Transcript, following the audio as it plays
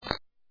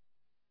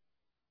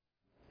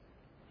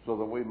so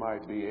that we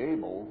might be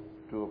able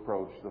to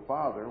approach the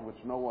Father, which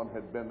no one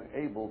had been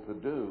able to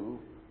do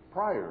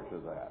prior to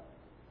that.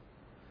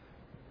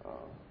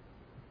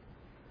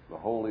 The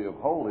Holy of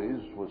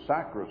Holies was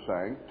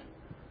sacrosanct,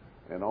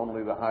 and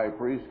only the high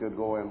priest could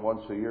go in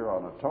once a year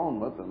on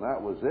atonement, and that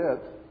was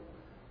it.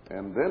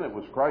 And then it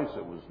was Christ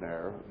that was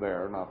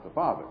there, not the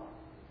Father.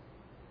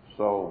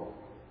 So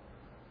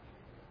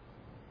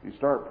you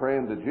start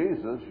praying to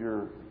Jesus,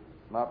 you're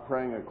not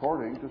praying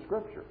according to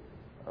Scripture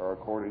or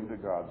according to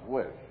God's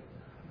wish.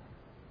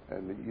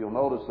 And you'll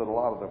notice that a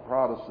lot of the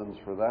Protestants,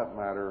 for that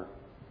matter,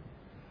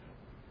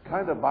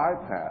 kind of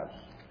bypass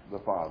the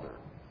Father.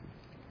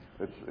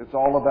 It's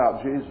all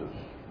about Jesus,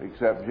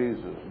 accept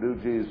Jesus, do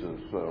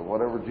Jesus,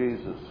 whatever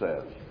Jesus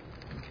says.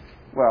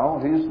 Well,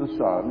 He's the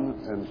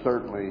Son, and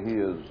certainly He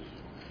is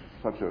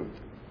such a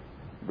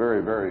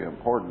very, very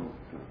important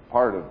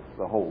part of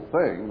the whole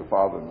thing. The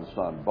Father and the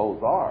Son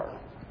both are.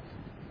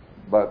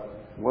 But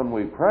when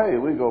we pray,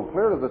 we go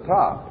clear to the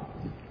top.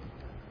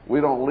 We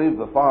don't leave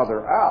the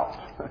Father out.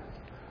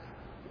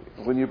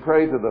 When you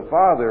pray to the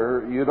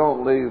Father, you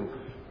don't leave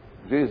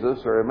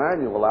Jesus or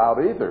Emmanuel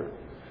out either,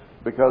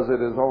 because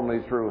it is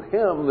only through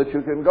Him that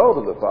you can go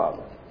to the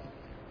Father.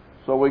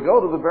 So we go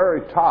to the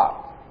very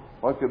top.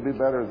 What could be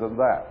better than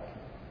that?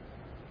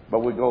 But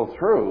we go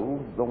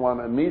through the one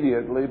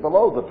immediately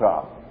below the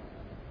top,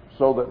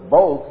 so that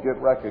both get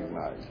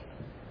recognized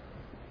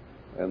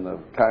and the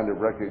kind of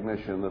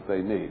recognition that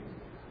they need.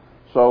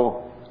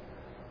 So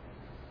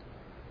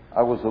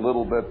I was a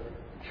little bit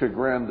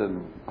chagrined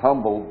and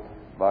humbled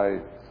by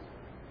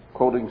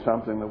quoting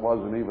something that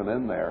wasn't even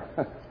in there.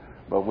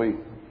 But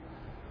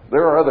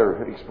there are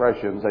other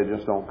expressions, they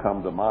just don't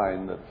come to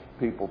mind, that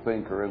people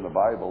think are in the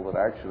Bible that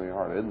actually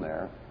aren't in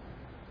there.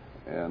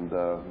 And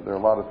there are a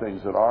lot of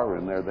things that are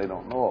in there they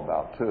don't know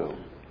about, too.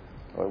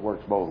 It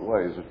works both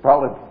ways. There's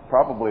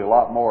probably a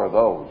lot more of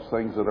those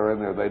things that are in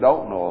there they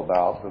don't know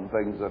about than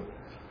things that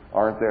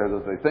aren't there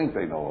that they think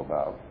they know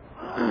about.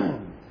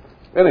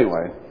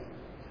 Anyway,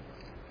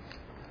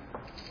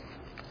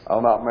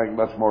 I'll not make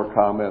much more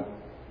comment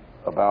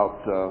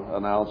about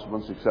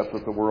announcements, except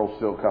that the world's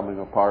still coming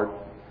apart.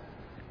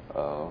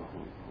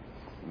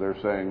 They're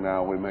saying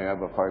now we may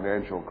have a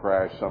financial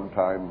crash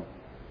sometime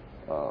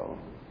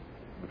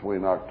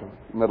between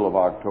middle of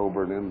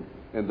October and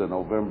into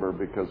November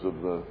because of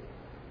the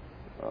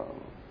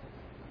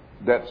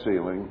debt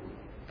ceiling.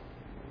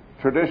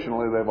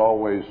 Traditionally, they've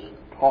always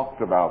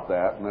talked about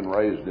that and then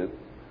raised it.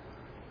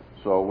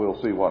 So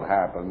we'll see what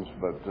happens.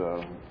 But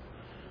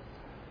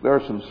there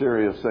are some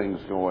serious things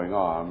going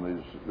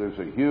on. There's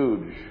a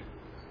huge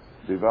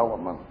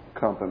development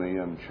company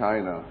in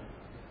China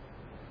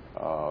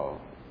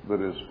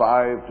that is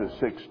 5 to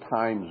 6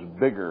 times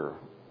bigger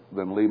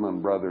than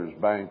Lehman Brothers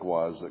Bank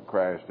was, that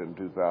crashed in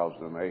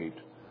 2008.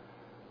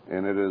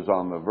 And it is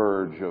on the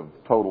verge of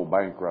total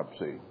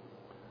bankruptcy.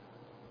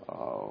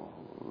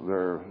 There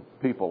are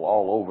people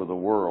all over the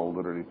world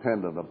that are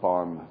dependent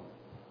upon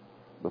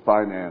the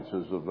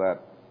finances of that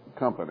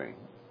company.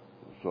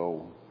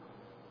 So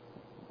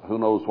who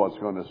knows what's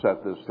going to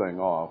set this thing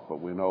off, but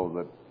we know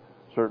that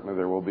certainly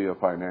there will be a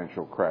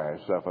financial crash.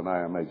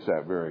 Zephaniah makes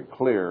that very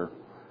clear.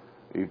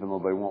 Even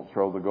though they won't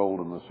throw the gold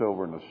and the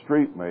silver in the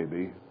street,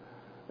 maybe,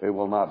 it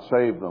will not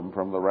save them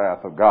from the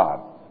wrath of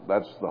God.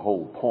 That's the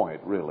whole point,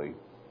 really.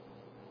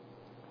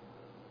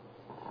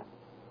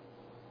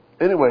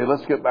 Anyway,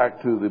 let's get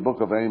back to the book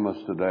of Amos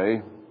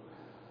today.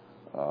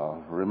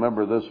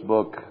 Remember, this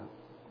book,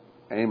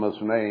 Amos'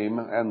 name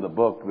and the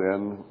book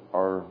then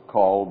are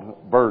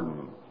called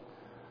burden.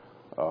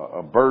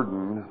 A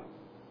burden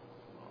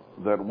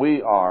that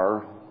we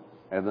are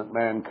and that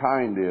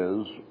mankind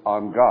is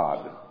on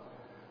God.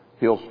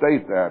 He'll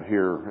state that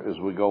here as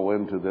we go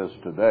into this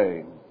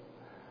today,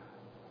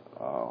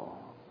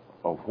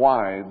 of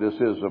why this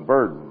is a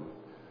burden.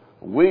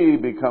 We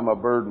become a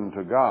burden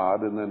to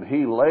God, and then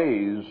He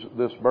lays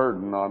this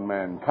burden on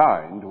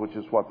mankind, which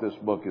is what this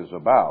book is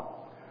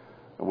about.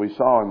 And we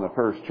saw in the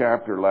first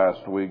chapter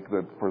last week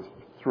that for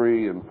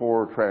 3 and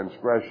 4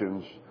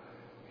 transgressions,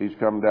 He's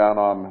come down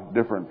on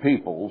different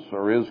peoples,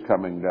 or is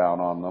coming down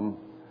on them.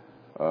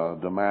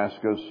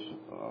 Damascus,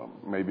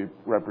 maybe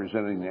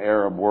representing the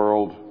Arab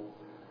world,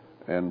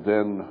 and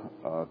then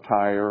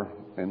Tyre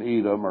and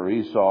Edom or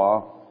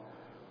Esau,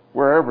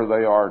 wherever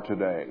they are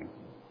today.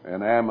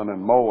 And Ammon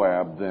and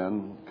Moab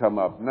then come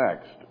up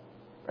next.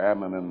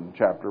 Ammon in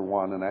chapter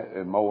 1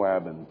 and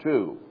Moab in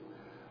 2.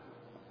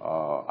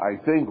 I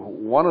think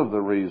one of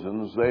the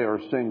reasons they are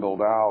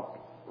singled out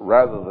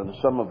rather than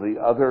some of the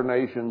other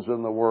nations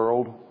in the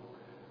world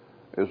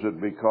is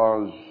it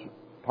because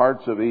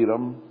parts of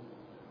Edom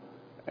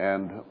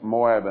and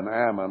Moab and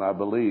Ammon, I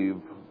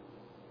believe,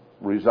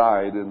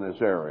 reside in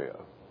this area.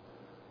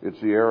 It's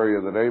the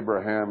area that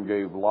Abraham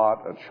gave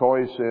Lot a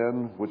choice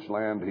in, which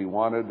land he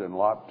wanted, and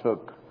Lot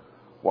took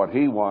what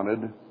he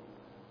wanted.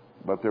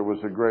 But there was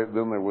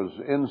then there was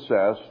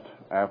incest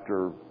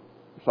after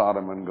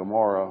Sodom and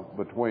Gomorrah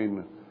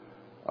between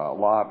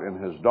Lot and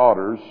his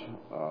daughters.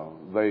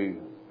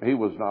 He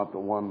was not the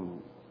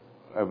one,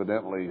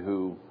 evidently,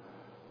 who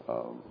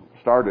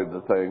started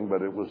the thing,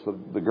 but it was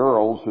the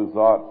girls who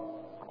thought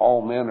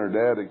all men are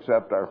dead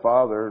except our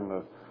Father,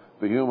 and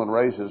the human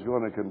race is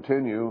going to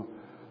continue.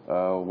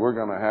 We're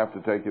going to have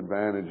to take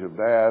advantage of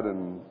that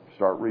and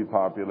start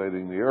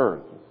repopulating the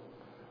earth.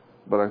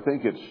 But I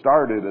think it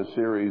started a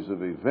series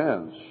of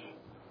events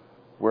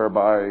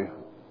whereby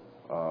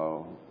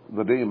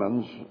the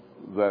demons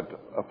that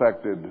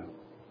affected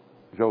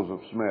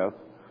Joseph Smith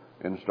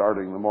in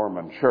starting the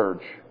Mormon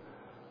Church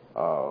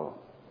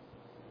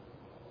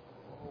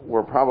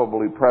were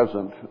probably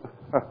present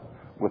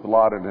with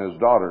Lot and his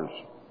daughters.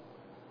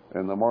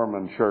 And the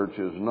Mormon Church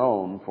is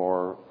known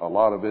for a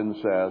lot of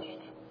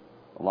incest,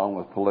 along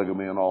with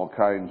polygamy and all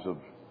kinds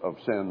of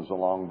sins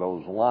along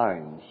those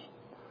lines.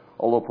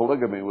 Although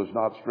polygamy was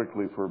not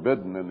strictly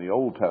forbidden in the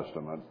Old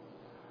Testament,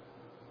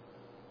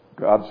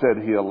 God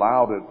said He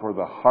allowed it for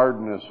the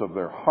hardness of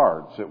their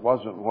hearts. It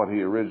wasn't what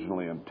He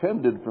originally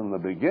intended from the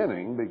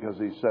beginning, because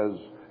He says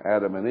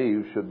Adam and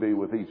Eve should be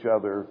with each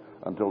other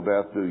until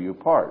death do you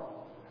part.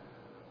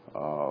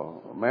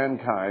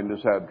 Mankind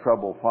has had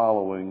trouble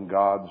following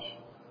God's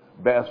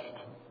best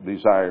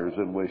desires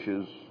and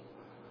wishes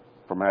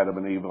from Adam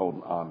and Eve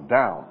on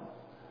down.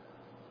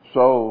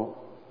 So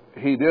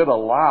He did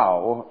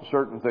allow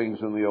certain things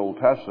in the Old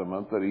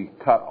Testament that He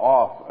cut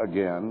off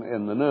again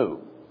in the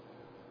New.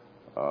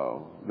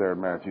 There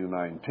in Matthew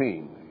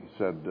 19, He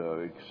said,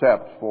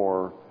 except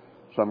for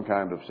some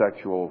kind of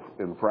sexual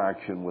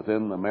infraction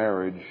within the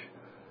marriage,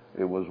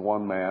 it was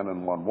one man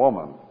and one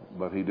woman.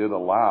 But He did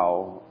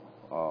allow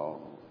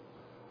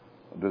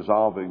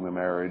dissolving the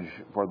marriage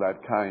for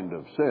that kind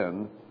of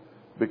sin,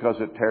 because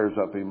it tears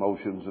up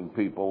emotions in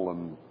people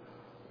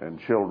and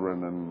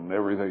children and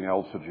everything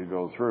else that you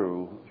go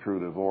through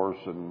divorce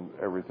and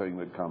everything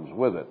that comes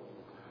with it.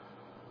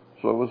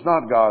 So it was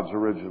not God's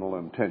original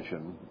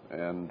intention,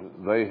 and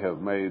they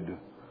have made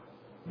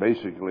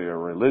basically a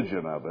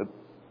religion of it.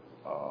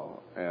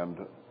 And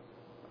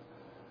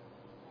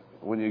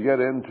when you get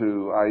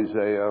into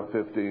Isaiah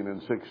 15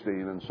 and 16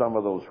 and some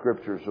of those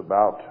scriptures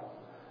about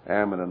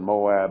Ammon and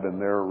Moab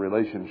and their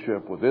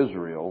relationship with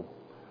Israel,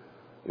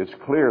 it's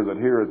clear that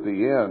here at the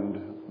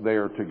end they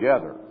are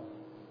together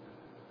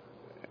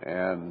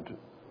and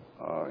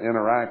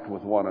interact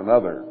with one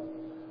another.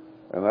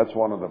 And that's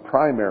one of the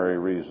primary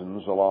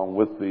reasons, along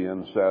with the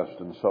incest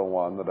and so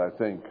on, that I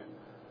think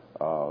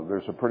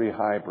there's a pretty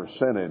high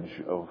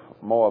percentage of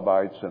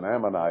Moabites and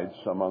Ammonites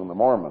among the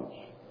Mormons.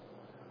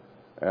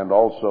 And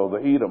also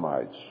the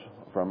Edomites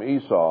from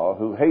Esau,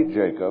 who hate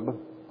Jacob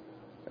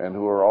and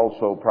who are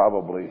also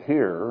probably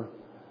here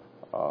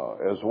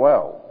as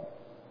well.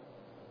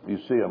 You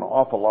see an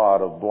awful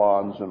lot of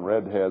blondes and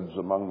redheads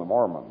among the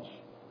Mormons.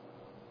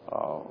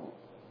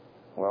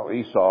 Well,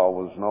 Esau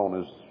was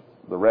known as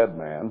the red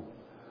man,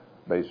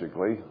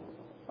 basically,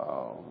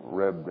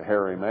 red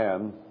hairy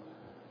man,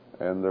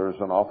 and there's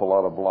an awful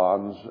lot of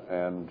blondes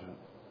and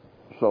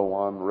so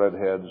on,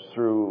 redheads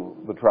through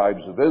the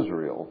tribes of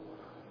Israel.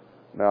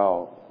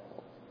 Now,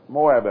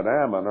 Moab and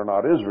Ammon are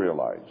not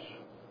Israelites,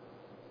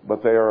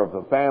 but they are of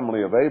the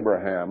family of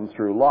Abraham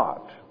through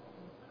Lot.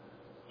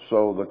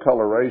 So the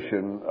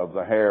coloration of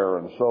the hair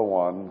and so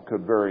on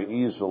could very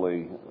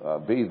easily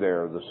be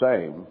there the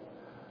same,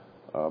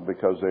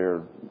 because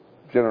they're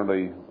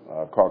generally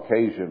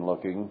Caucasian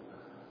looking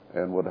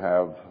and would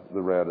have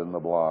the red and the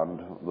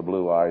blonde, the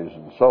blue eyes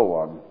and so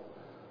on,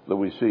 that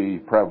we see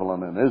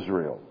prevalent in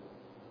Israel.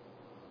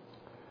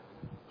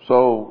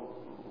 So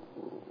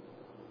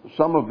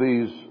some of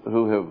these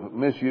who have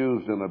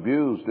misused and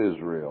abused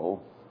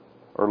Israel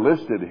are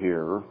listed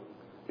here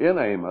in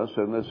Amos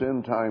in this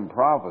end time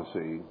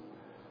prophecy,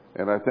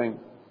 and I think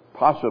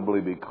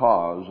possibly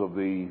because of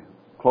the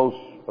close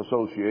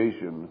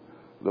association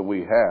that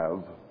we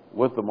have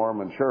with the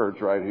Mormon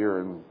Church right here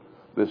in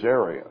this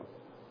area,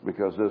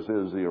 because this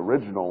is the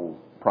original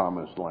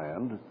promised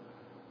land,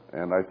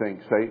 and I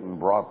think Satan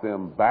brought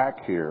them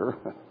back here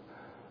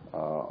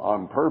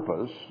on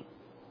purpose,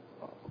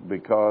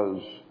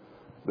 because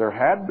there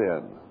had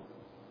been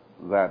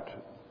that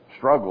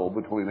struggle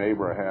between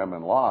Abraham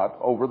and Lot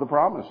over the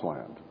promised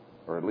land,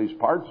 or at least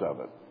parts of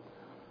it.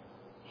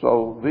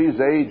 So these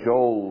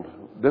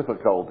age-old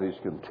difficulties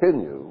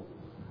continue,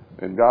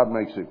 and God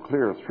makes it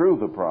clear through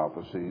the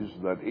prophecies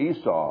that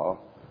Esau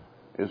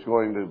is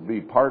going to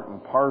be part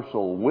and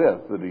parcel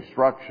with the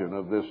destruction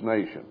of this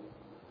nation,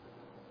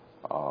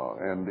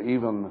 and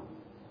even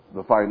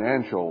the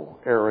financial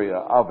area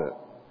of it.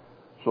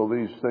 So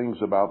these things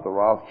about the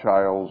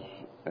Rothschilds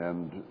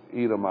and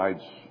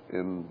Edomites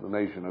in the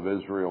nation of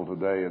Israel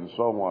today and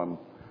so on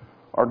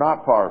are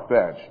not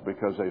far-fetched,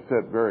 because they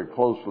fit very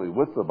closely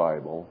with the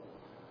Bible,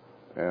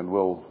 and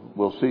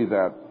we'll see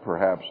that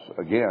perhaps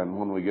again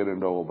when we get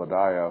into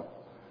Obadiah,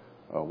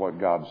 what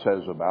God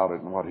says about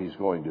it and what He's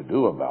going to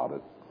do about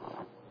it.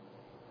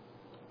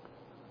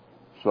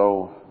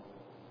 So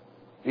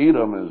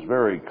Edom is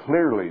very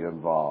clearly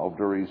involved,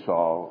 or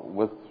Esau,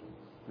 with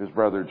his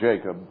brother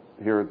Jacob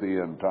here at the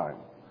end time,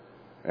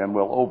 and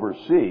will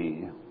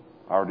oversee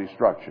our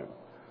destruction.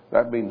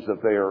 That means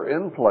that they are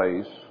in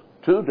place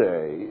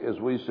today as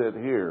we sit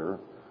here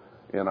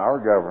in our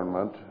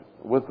government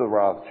with the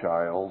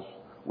Rothschilds,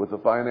 with the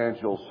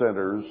financial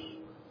centers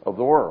of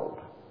the world,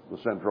 the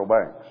central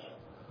banks.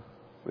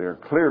 They are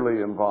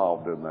clearly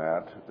involved in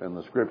that, and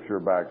the Scripture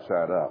backs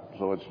that up.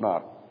 So it's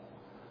not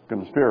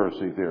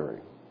conspiracy theory.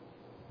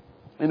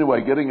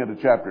 Anyway, getting into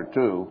chapter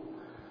 2,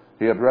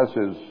 he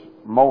addresses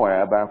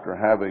Moab after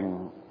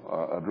having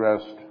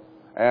addressed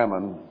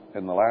Ammon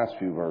in the last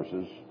few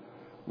verses,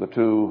 the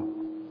two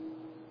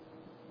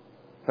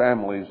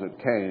families that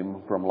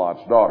came from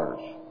Lot's daughters.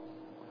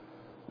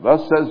 Thus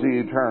says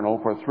the Eternal,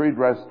 for 3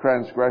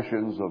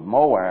 transgressions of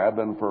Moab,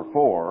 and for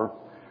 4.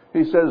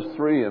 He says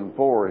 3 and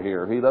 4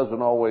 here. He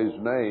doesn't always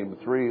name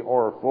 3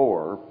 or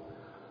 4,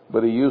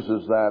 but he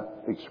uses that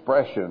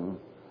expression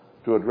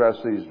to address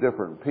these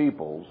different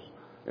peoples.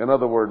 In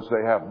other words,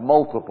 they have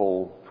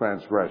multiple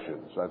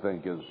transgressions, I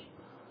think is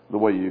the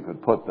way you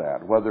could put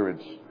that. Whether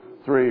it's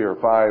 3 or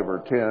 5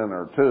 or 10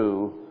 or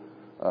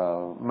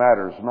 2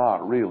 matters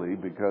not really,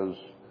 because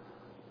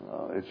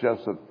it's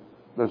just that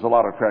there's a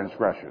lot of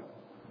transgression.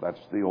 That's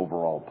the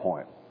overall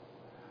point.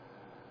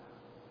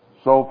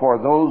 So for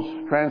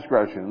those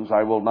transgressions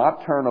I will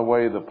not turn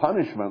away the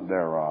punishment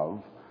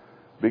thereof,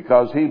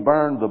 because he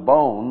burned the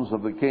bones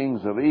of the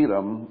kings of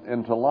Edom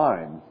into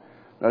lime.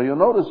 Now you'll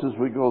notice as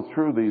we go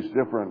through these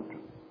different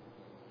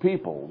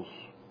peoples,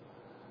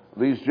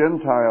 these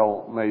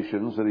Gentile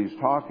nations that he's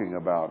talking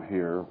about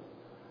here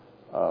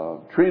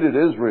treated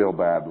Israel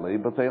badly,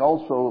 but they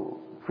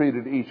also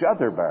treated each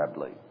other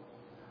badly.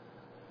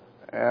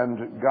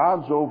 And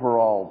God's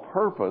overall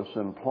purpose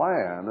and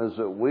plan is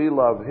that we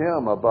love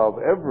Him above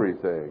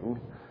everything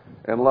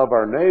and love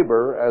our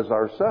neighbor as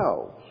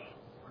ourselves.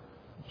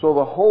 So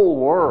the whole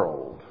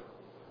world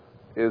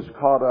is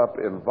caught up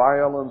in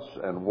violence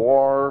and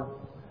war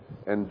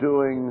and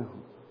doing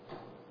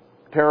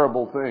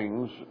terrible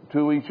things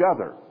to each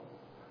other.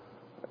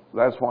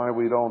 That's why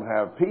we don't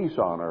have peace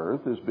on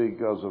earth, is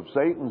because of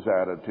Satan's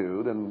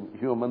attitude and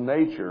human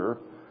nature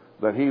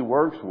that he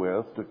works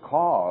with to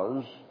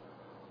cause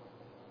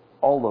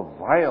all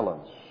the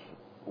violence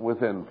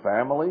within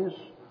families,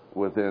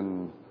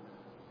 within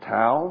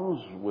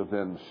towns,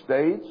 within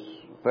states,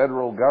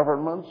 federal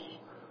governments,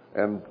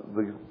 and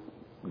the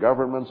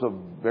governments of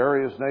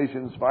various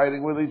nations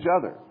fighting with each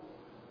other.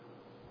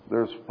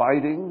 There's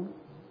fighting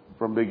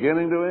from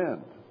beginning to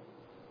end.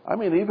 I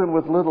mean, even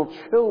with little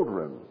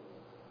children,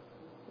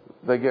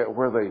 they get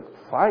where they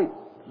fight,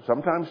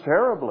 sometimes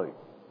terribly.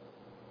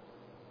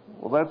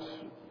 Well, that's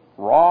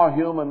raw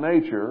human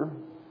nature,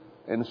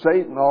 and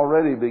Satan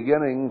already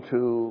beginning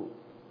to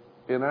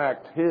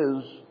enact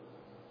his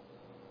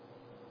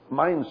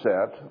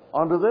mindset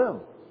onto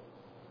them.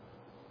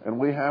 And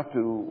we have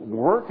to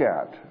work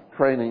at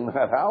training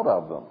that out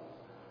of them,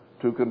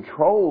 to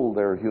control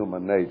their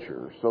human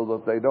nature so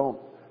that they don't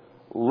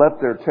let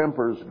their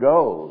tempers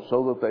go,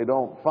 so that they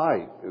don't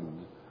fight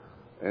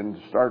and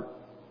start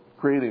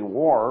creating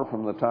war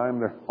from the time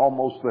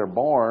they're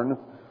born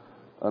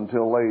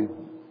until they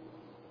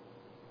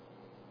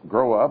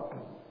grow up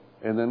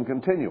and then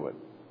continue it.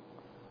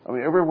 I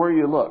mean, everywhere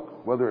you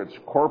look, whether it's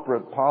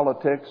corporate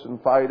politics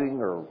and fighting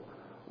or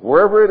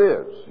wherever it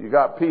is, you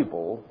got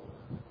people,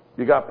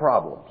 you got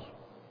problems.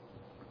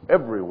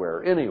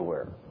 Everywhere,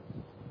 anywhere.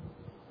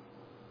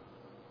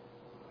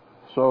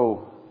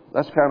 So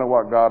that's kind of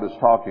what God is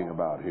talking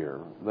about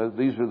here.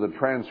 These are the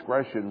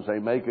transgressions they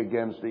make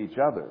against each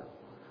other.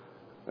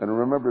 And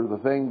remember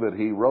the thing that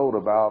he wrote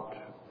about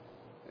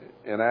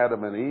in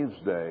Adam and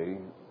Eve's day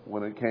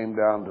when it came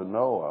down to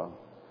Noah.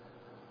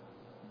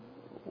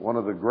 One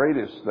of the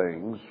greatest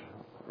things,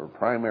 or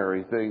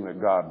primary thing that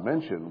God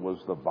mentioned, was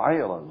the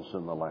violence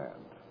in the land.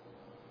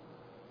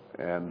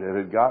 And it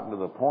had gotten to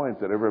the point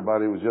that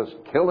everybody was just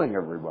killing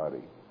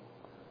everybody.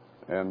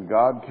 And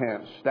God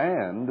can't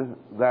stand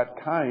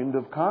that kind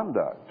of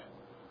conduct.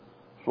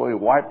 So he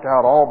wiped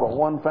out all but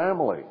one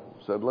family.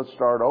 Said, let's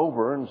start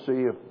over and see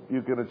if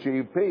you can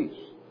achieve peace.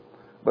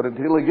 But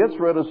until he gets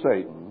rid of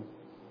Satan,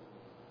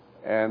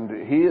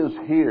 and he is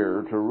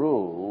here to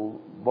rule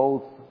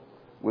both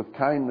with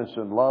kindness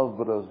and love,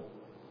 but a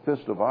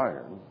fist of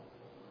iron,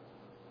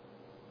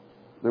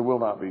 there will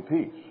not be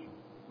peace.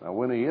 Now,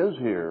 when he is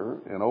here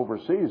and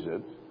oversees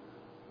it,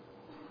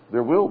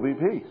 there will be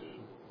peace.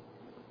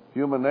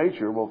 Human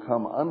nature will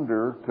come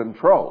under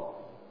control.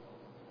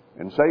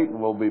 And Satan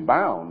will be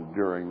bound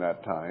during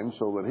that time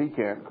so that he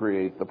can't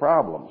create the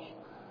problems.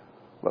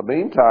 But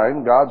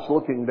meantime, God's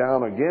looking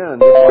down again,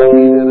 just like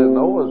he did in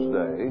Noah's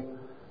day,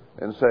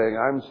 and saying,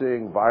 I'm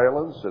seeing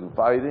violence and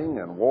fighting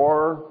and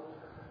war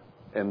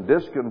and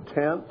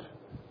discontent.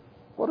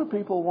 What do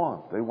people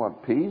want? They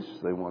want peace.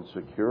 They want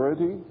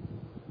security.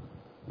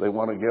 They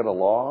want to get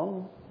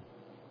along.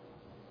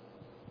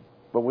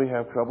 But we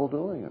have trouble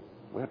doing it.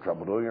 We have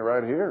trouble doing it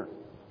right here.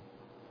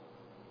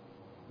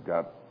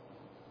 Got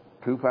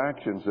 2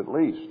 factions at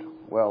least.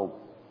 Well,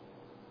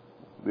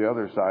 the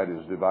other side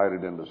is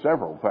divided into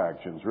several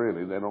factions,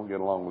 really. They don't get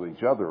along with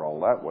each other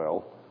all that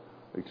well,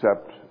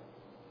 except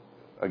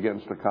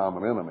against a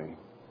common enemy.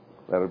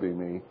 That would be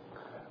me.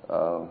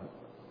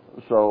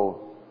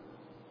 So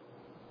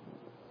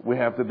we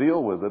have to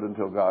deal with it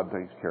until God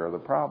takes care of the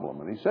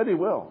problem. And he said he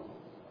will.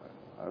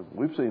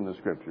 We've seen the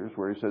scriptures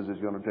where he says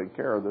he's going to take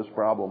care of this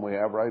problem we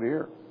have right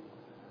here.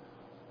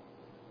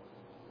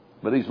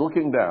 But he's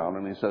looking down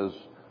and he says,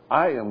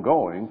 I am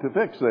going to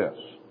fix this.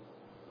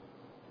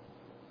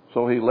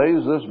 So he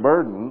lays this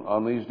burden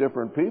on these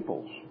different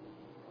peoples.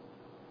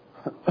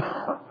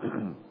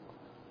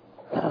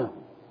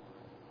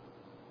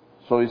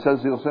 So he says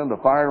he'll send a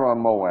fire on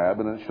Moab,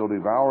 and it shall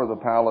devour the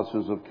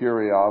palaces of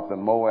Kirioth,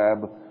 and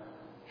Moab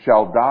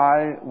shall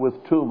die with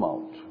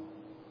tumult.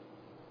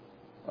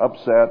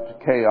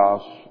 Upset,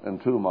 chaos,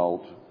 and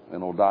tumult,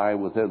 and will die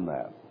within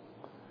that.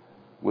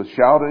 With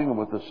shouting and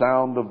with the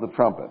sound of the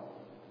trumpet.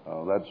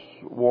 That's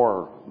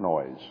war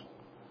noise.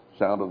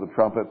 Sound of the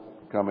trumpet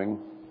coming.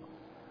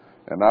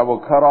 And I will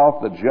cut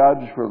off the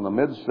judge from the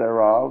midst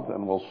thereof,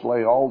 and will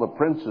slay all the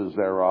princes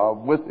thereof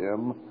with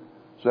him,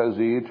 says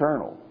the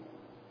Eternal.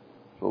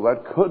 So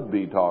that could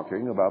be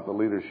talking about the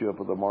leadership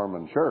of the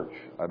Mormon church.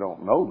 I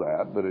don't know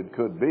that, but it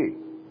could be.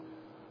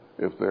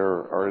 If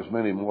there are as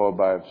many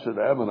Moabites and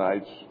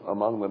Ammonites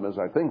among them as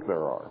I think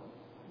there are.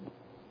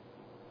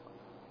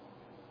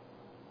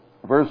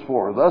 Verse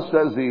 4, thus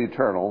says the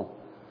Eternal,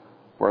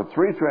 for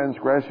 3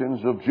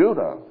 transgressions of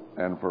Judah,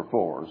 and for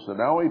 4. So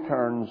now he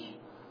turns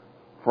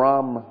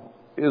from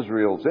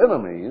Israel's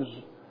enemies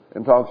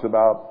and talks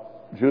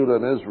about Judah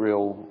and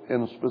Israel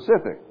in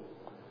specific.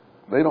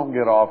 They don't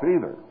get off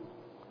either.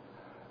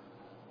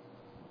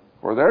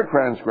 For their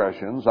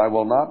transgressions I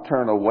will not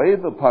turn away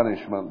the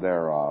punishment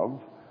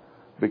thereof,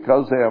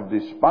 because they have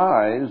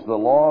despised the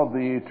law of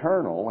the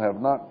Eternal, have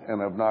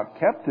not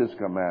kept his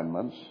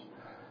commandments,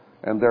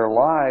 and their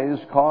lies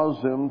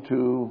cause them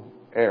to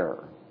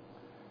err,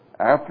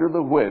 after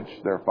the which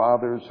their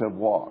fathers have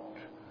walked.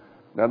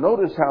 Now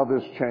notice how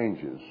this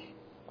changes.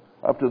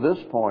 Up to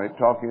this point,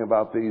 talking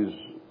about these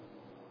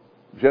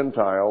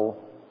Gentile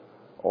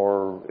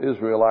or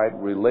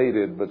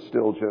Israelite-related but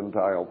still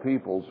Gentile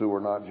peoples who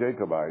were not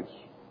Jacobites,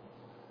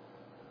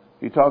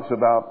 he talks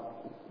about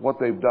what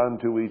they've done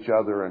to each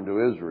other and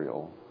to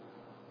Israel.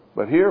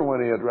 But here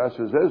when he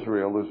addresses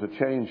Israel, there's a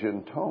change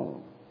in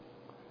tone.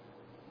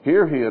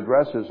 Here he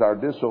addresses our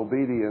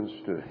disobedience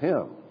to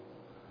him,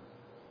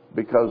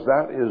 because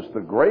that is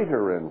the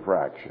greater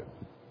infraction.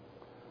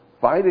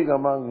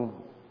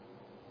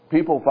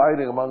 People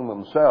fighting among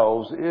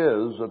themselves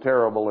is a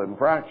terrible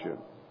infraction.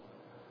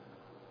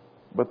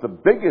 But the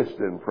biggest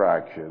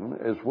infraction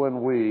is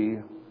when we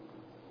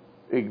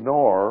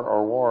ignore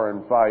or war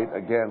and fight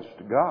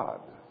against God.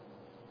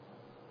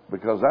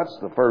 Because that's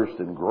the first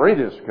and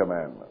greatest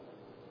commandment.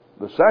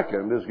 The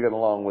second is get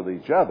along with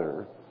each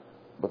other,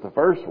 but the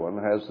first one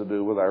has to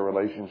do with our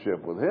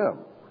relationship with him.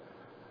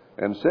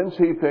 And since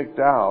he picked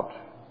out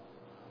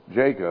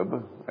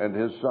Jacob and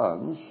his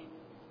sons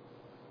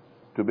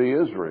to be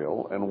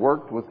Israel and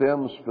worked with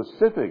them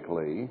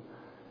specifically,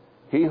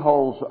 he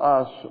holds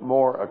us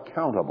more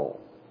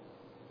accountable.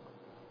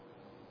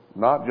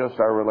 Not just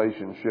our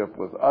relationship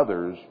with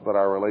others, but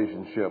our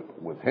relationship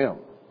with him.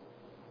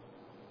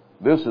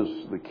 This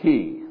is the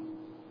key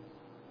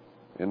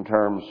in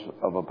terms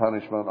of a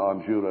punishment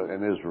on Judah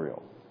and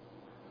Israel.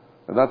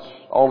 And that's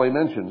all he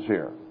mentions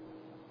here.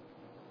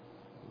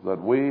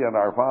 That we and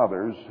our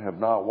fathers have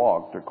not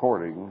walked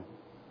according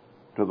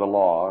to the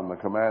law and the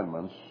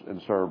commandments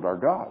and served our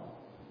God.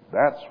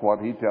 That's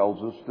what he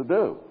tells us to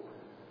do.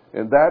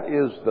 And that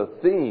is the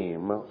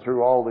theme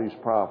through all these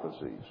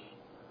prophecies.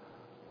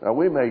 Now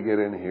we may get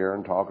in here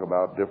and talk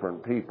about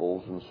different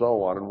peoples and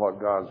so on and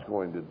what God's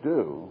going to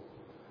do.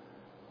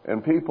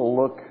 And people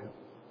look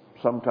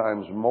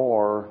sometimes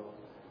more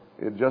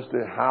at just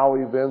how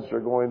events are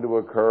going to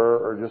occur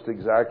or just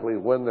exactly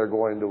when they're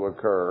going to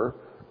occur.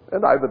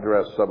 And I've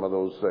addressed some of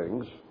those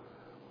things.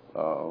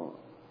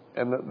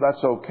 And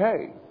that's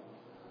okay.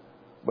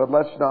 But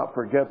let's not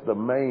forget the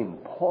main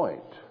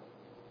point.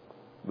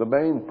 The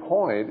main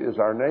point is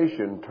our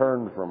nation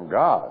turned from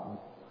God.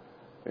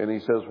 And he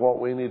says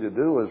what we need to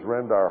do is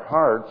rend our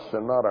hearts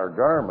and not our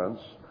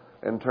garments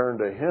and turn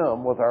to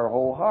him with our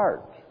whole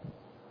heart.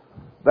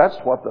 That's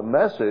what the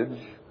message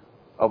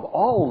of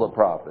all the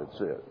prophets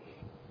is.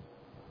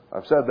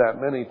 I've said that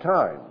many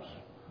times,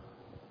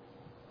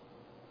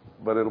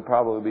 but it'll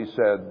probably be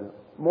said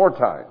more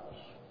times,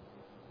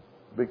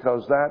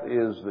 because that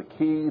is the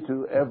key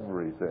to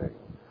everything.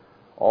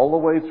 All the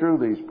way through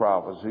these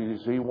prophecies,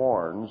 he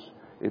warns,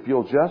 if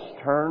you'll just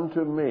turn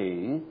to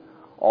me,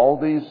 all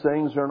these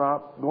things are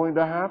not going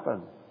to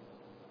happen.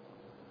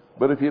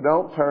 But if you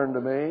don't turn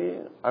to me,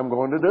 I'm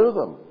going to do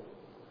them.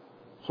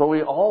 So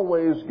he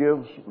always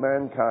gives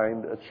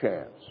mankind a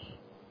chance.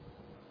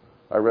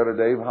 I read a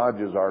Dave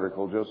Hodges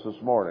article just this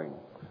morning,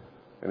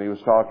 and he was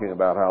talking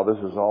about how this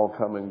is all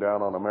coming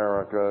down on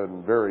America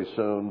and very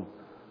soon,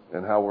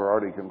 and how we're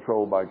already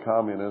controlled by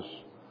communists.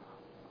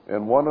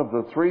 And one of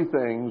the 3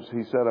 things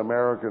he said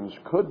Americans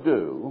could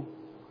do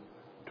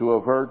to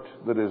avert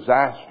the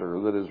disaster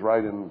that is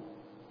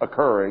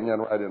occurring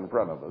and right in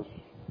front of us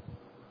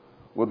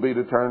would be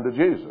to turn to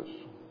Jesus.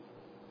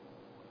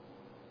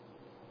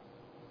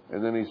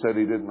 And then he said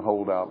he didn't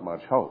hold out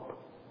much hope.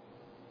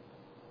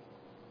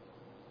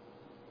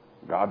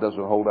 God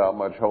doesn't hold out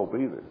much hope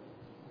either.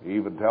 He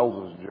even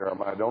tells us in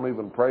Jeremiah, don't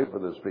even pray for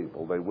this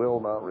people. They will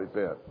not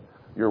repent.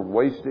 You're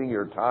wasting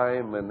your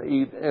time and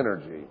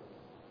energy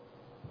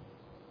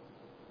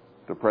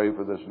to pray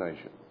for this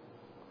nation.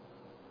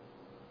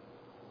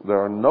 There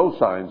are no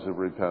signs of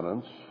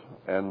repentance,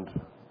 and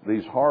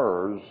these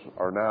horrors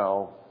are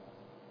now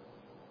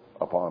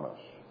upon us.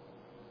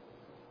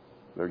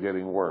 They're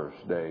getting worse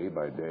day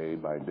by day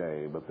by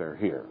day, but they're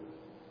here.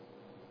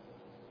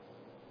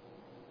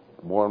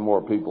 More and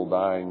more people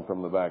dying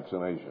from the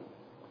vaccination,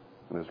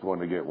 and it's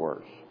going to get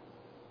worse.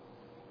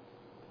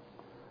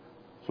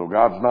 So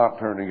God's not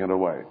turning it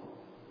away.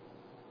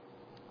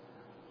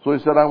 So he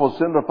said, I will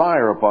send a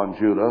fire upon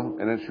Judah,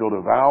 and it shall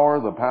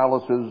devour the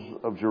palaces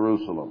of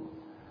Jerusalem.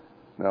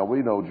 Now we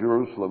know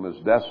Jerusalem is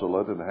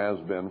desolate and has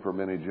been for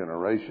many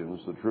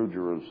generations, the true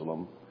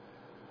Jerusalem.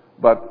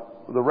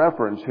 But the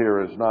reference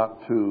here is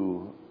not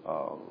to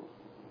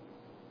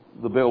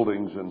the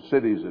buildings and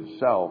cities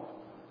itself,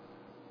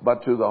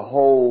 but to the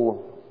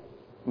whole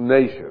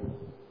nation.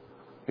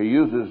 He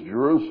uses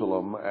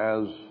Jerusalem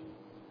as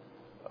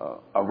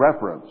a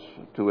reference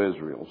to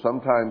Israel.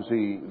 Sometimes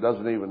he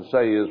doesn't even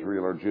say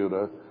Israel or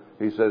Judah.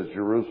 He says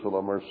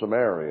Jerusalem or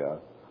Samaria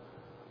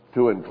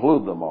to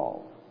include them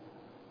all.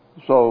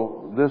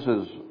 So this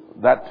is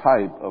that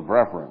type of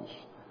reference.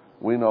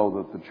 We know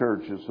that the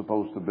church is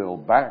supposed to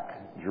build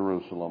back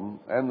Jerusalem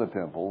and the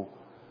temple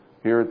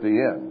here at the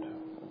end.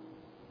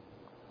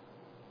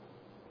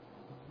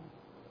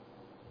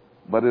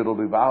 But it'll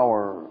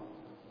devour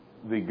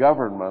the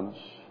governments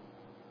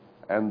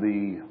and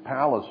the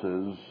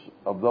palaces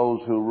of those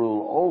who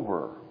rule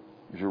over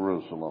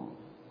Jerusalem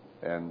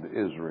and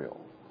Israel.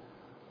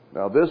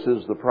 Now this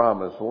is the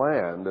promised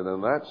land, and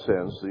in that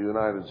sense the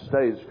United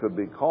States could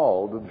be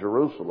called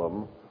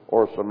Jerusalem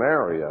or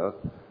Samaria,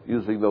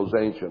 using those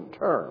ancient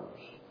terms.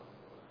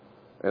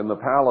 And the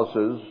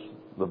palaces,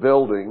 the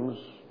buildings,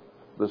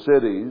 the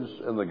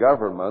cities, and the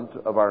government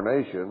of our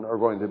nation are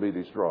going to be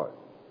destroyed.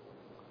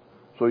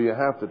 So you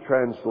have to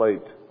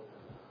translate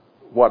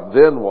what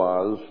then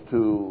was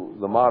to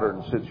the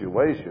modern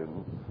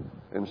situation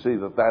and see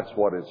that that's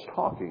what it's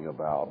talking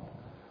about.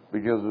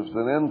 Because if it's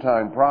an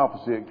end-time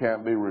prophecy, it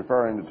can't be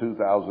referring to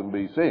 2000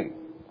 BC.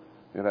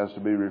 It has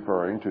to be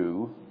referring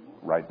to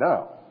right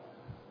now.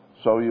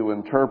 So you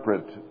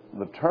interpret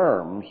the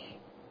terms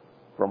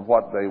from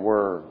what they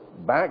were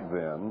back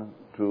then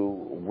to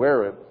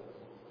where it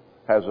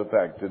has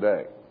effect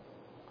today.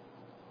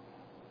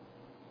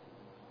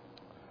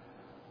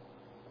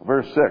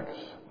 Verse 6,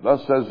 thus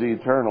says the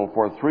Eternal,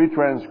 for 3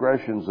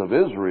 transgressions of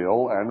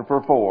Israel and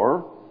for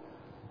 4.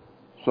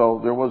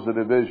 So there was a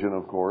division,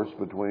 of course,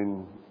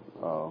 between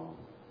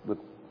the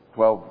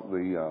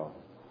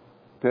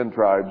 10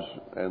 tribes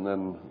and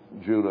then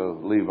Judah,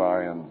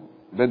 Levi, and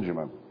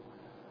Benjamin.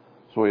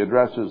 So he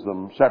addresses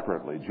them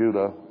separately,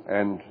 Judah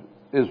and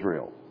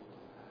Israel.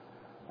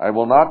 I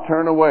will not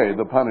turn away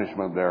the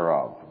punishment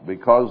thereof,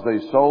 because they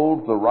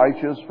sold the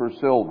righteous for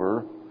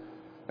silver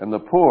and the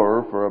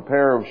poor for a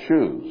pair of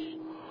shoes.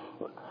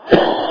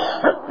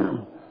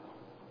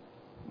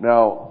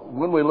 Now,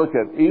 when we look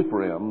at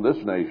Ephraim, this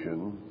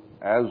nation,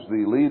 as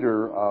the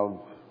leader of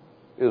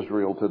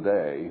Israel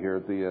today, here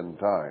at the end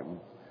time,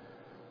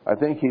 I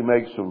think he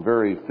makes some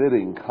very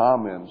fitting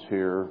comments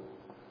here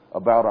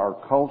about our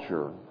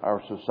culture,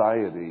 our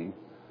society,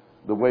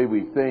 the way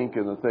we think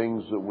and the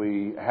things that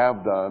we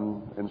have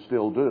done and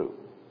still do.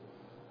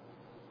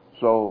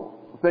 So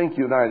think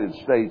United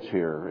States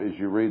here as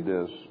you read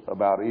this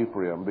about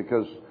Ephraim,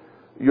 because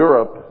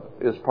Europe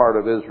is part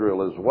of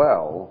Israel as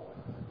well,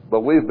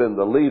 but we've been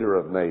the leader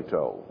of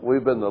NATO.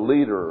 We've been the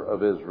leader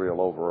of Israel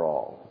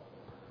overall.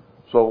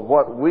 So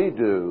what we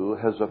do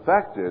has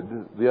affected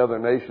the other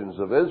nations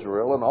of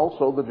Israel and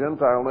also the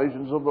Gentile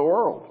nations of the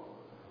world.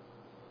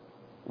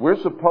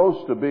 We're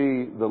supposed to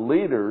be the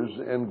leaders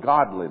in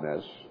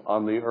godliness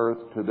on the earth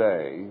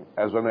today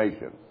as a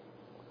nation.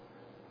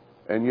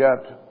 And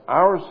yet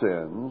our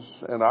sins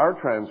and our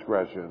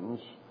transgressions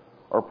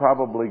are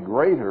probably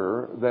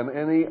greater than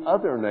any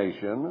other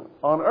nation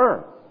on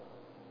earth.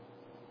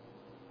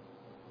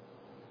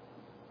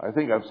 I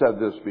think I've said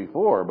this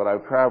before, but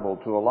I've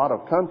traveled to a lot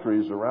of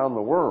countries around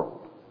the world.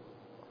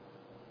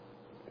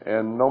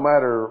 And no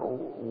matter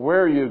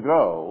where you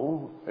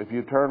go, if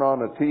you turn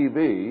on a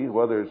TV,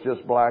 whether it's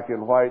just black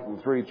and white and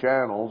 3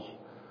 channels,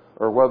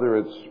 or whether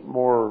it's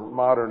more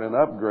modern and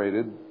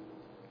upgraded,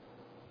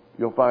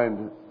 you'll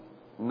find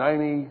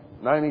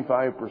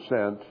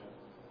 95%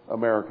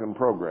 American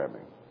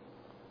programming.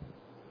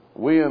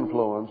 We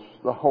influence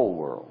the whole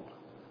world.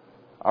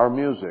 Our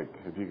music,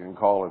 if you can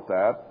call it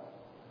that,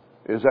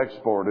 is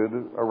exported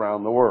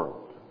around the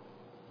world.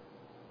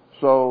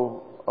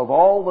 So, of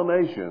all the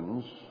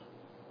nations,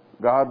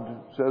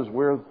 God says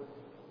we're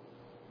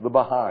the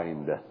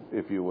behind,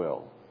 if you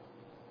will,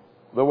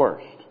 the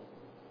worst.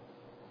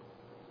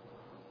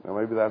 Now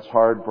maybe that's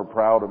hard for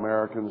proud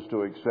Americans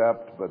to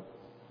accept, but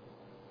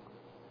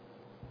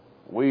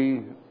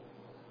we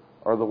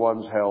are the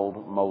ones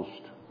held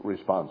most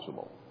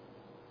responsible,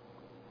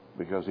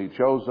 because He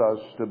chose us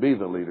to be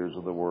the leaders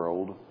of the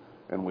world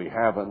and we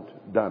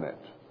haven't done it.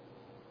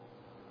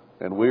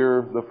 And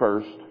we're the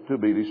first to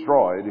be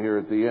destroyed here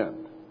at the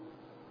end.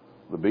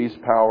 The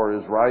beast power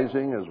is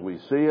rising as we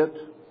see it,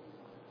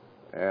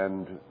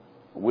 and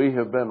we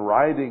have been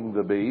riding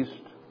the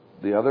beast,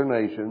 the other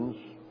nations,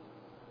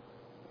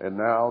 and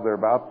now they're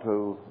about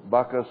to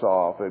buck us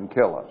off and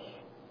kill us.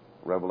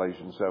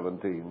 Revelation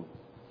 17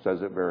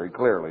 says it very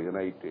clearly in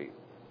 18.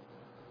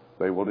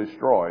 They will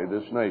destroy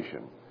this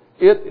nation.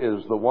 It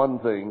is the one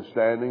thing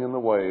standing in the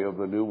way of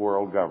the New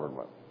World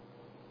government.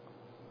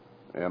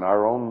 And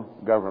our own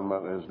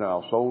government has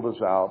now sold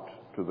us out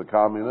to the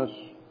communists,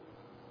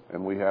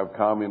 and we have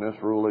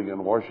communists ruling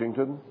in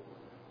Washington,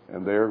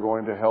 and they're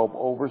going to help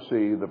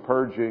oversee the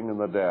purging and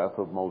the death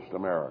of most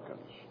Americans.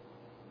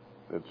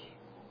 It's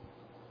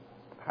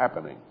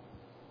happening.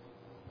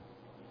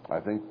 I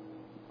think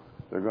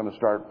they're going to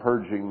start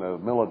purging the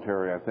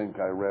military, I think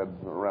I read,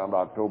 around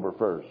October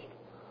 1st.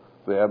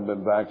 If they haven't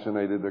been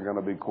vaccinated, they're going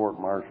to be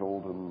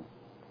court-martialed and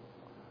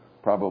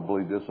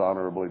probably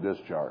dishonorably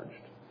discharged.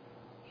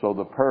 So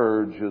the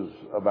purge is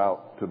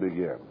about to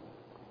begin.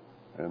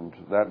 And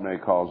that may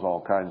cause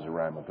all kinds of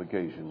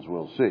ramifications,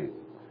 we'll see.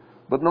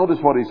 But notice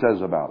what he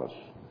says about us.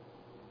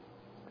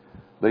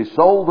 They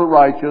sold the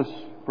righteous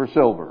for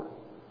silver.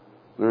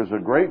 There's a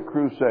great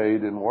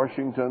crusade in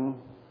Washington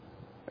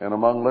and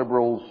among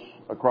liberals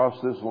across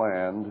this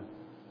land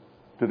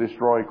to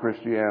destroy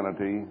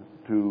Christianity,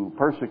 to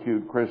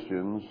persecute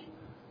Christians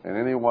and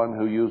anyone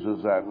who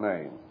uses that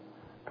name.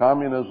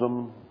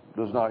 Communism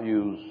does not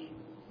use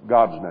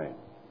God's name.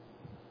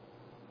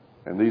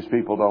 And these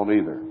people don't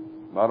either.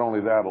 Not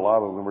only that, a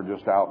lot of them are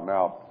just out and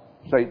out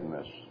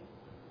Satanists,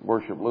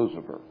 worship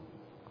Lucifer.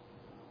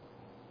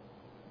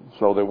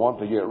 So they want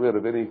to get rid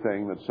of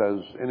anything that says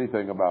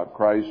anything about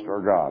Christ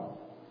or God.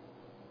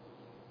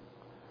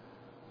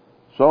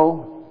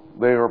 So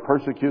they are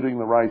persecuting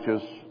the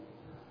righteous.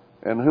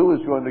 And who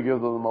is going to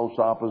give them the most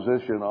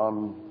opposition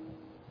on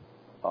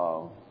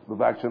the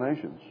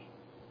vaccinations?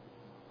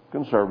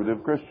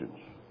 Conservative Christians.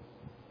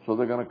 So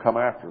they're going to come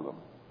after them.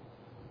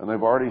 And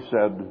they've already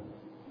said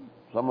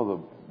some of the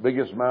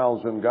biggest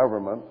mouths in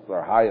government,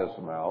 their highest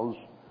mouths,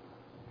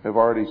 have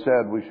already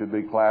said we should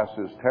be classed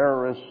as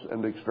terrorists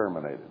and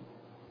exterminated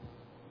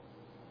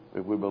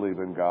if we believe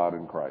in God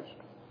and Christ.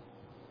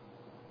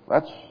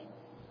 That's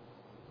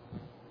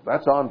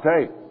on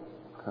tape.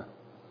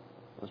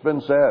 It's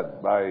been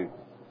said by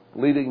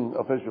leading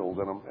officials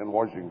in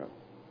Washington.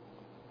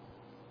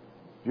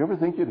 Do you ever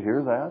think you'd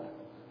hear that?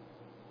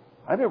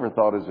 I never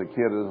thought as a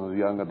kid and as a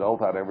young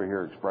adult I'd ever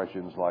hear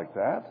expressions like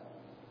that.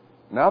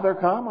 Now they're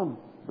common.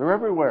 They're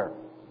everywhere.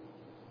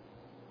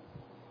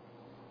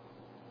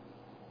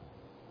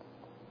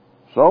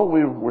 So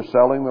we're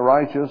selling the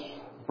righteous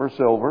for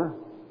silver.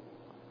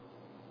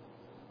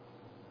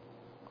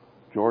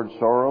 George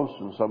Soros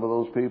and some of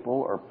those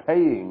people are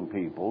paying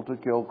people to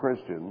kill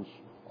Christians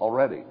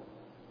already.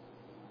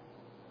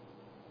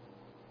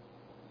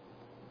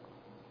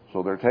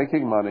 So they're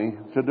taking money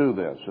to do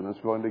this, and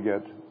it's going to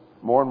get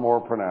more and more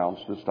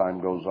pronounced as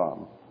time goes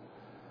on.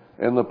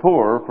 And the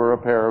poor for a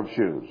pair of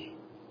shoes.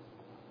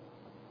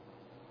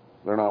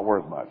 They're not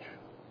worth much,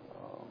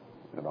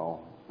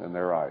 in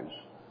their eyes.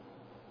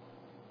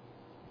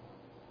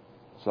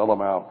 Sell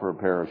them out for a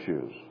pair of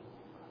shoes.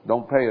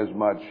 Don't pay as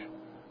much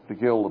to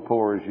kill the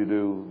poor as you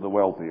do the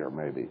wealthier,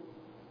 maybe.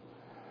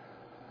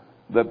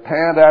 That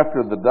pant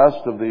after the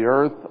dust of the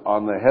earth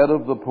on the head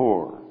of the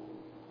poor.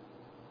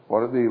 What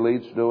are the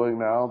elites doing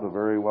now, the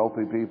very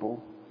wealthy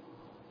people?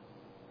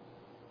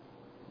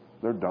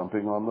 They're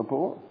dumping on the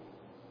poor.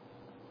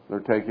 They're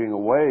taking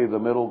away the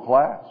middle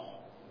class.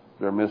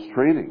 They're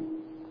mistreating.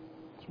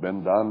 It's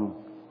been done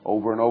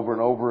over and over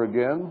and over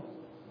again.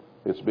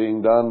 It's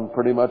being done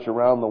pretty much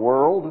around the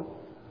world,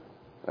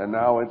 and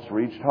now it's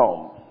reached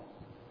home.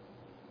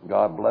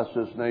 God bless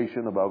this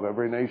nation above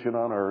every nation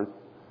on earth,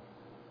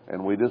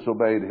 and we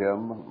disobeyed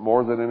Him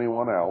more than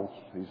anyone else.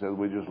 He said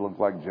we just look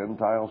like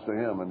Gentiles to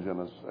Him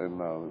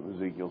in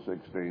Ezekiel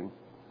 16.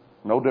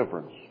 No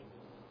difference.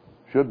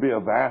 Should be a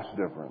vast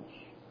difference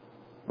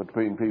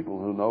between people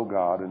who know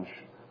God and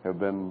have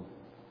been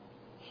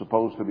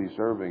supposed to be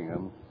serving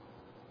Him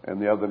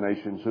and the other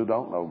nations who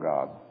don't know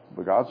God.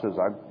 But God says,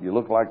 you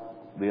look like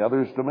the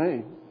others to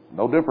me.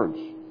 No difference.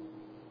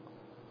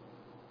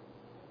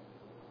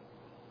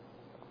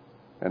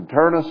 And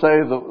turn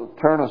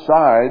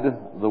aside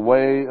the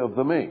way of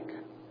the meek.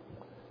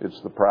 It's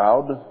the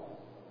proud,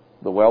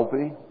 the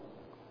wealthy,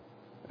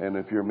 and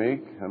if you're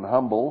meek and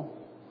humble,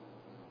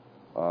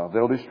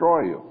 they'll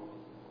destroy you.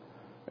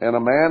 And a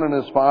man and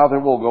his father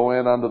will go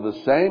in unto the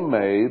same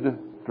maid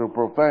to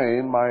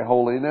profane my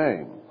holy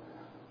name.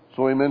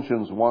 So he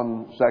mentions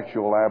one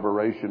sexual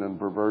aberration and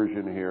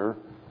perversion here,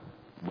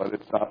 but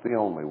it's not the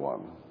only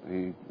one.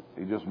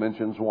 He just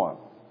mentions one.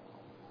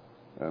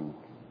 And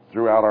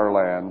throughout our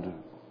land,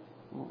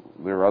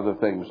 there are other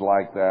things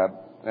like that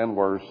and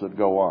worse that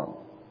go on.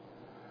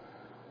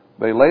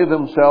 They lay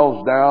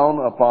themselves down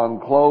upon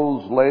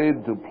clothes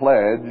laid to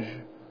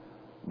pledge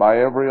by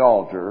every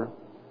altar,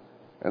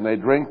 and they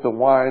drink the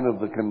wine of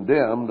the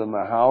condemned in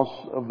the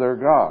house of their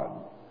God.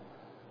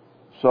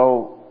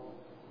 So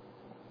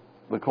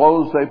the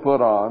clothes they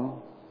put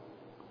on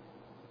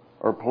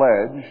are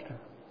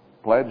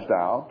pledged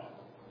out,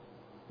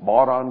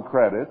 bought on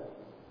credit,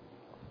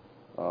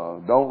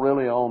 don't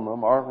really own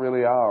them, aren't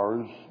really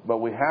ours, but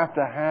we have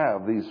to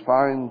have these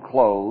fine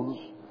clothes.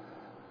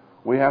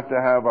 We have to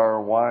have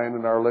our wine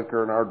and our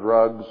liquor and our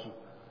drugs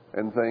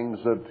and things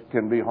that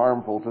can be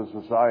harmful to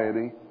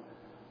society.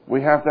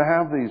 We have to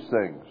have these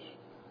things.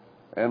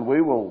 And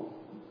we will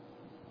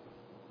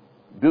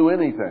do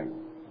anything,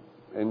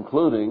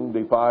 including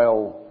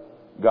defile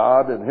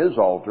God and His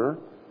altar,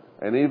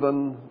 and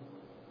even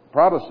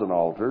Protestant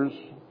altars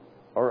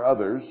or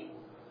others,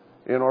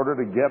 in order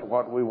to get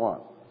what we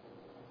want,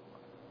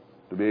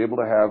 to be able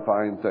to have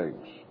fine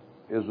things.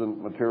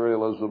 Isn't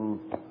materialism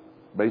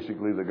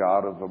basically the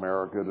god of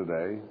America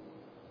today?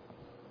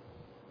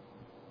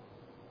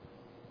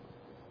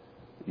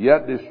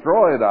 Yet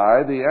destroyed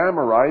I the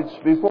Amorites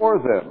before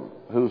them,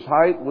 whose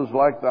height was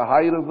like the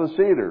height of the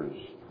cedars,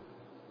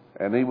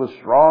 and he was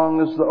strong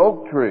as the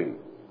oak tree.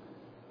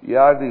 Yet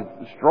I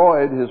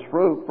destroyed his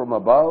fruit from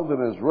above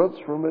and his roots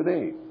from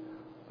beneath.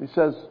 He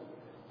says,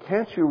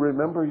 can't you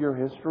remember your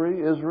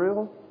history,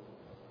 Israel?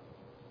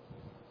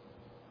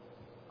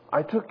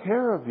 I took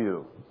care of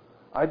you.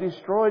 I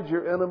destroyed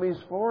your enemies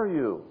for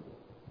you.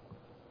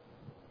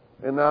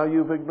 And now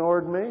you've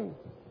ignored me.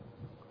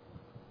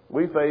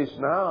 We face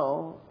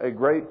now a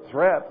great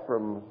threat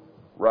from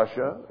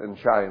Russia and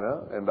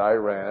China and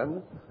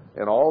Iran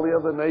and all the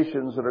other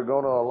nations that are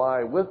going to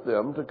ally with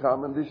them to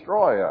come and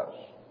destroy us.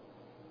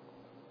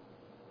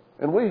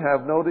 And we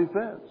have no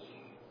defense.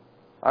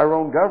 Our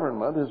own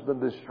government has been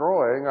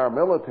destroying our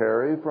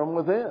military from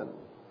within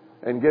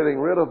and getting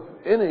rid of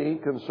any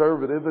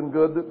conservative and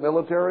good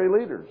military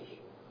leaders.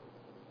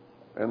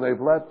 And they've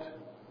let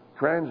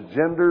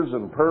transgenders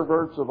and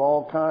perverts of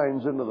all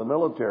kinds into the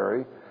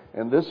military.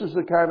 And this is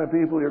the kind of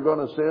people you're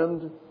going to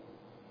send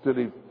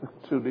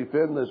to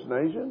defend this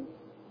nation?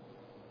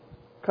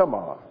 Come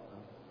on.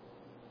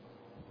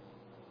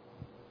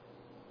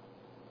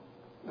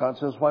 God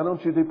says, why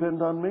don't you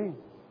depend on me?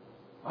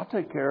 I'll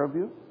take care of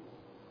you.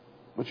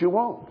 But you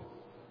won't.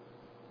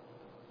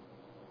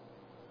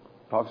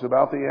 Talks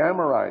about the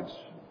Amorites.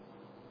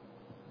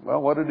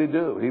 Well, what did he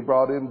do? He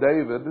brought in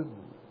David,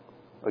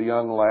 a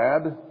young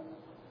lad,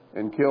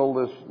 and killed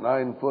this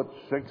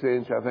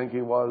 9'6", I think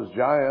he was,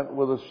 giant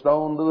with a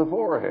stone to the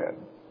forehead.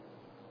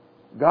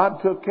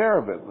 God took care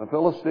of it. The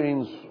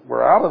Philistines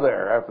were out of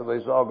there after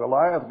they saw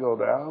Goliath go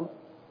down.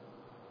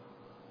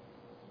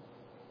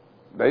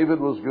 David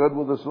was good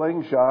with a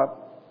slingshot.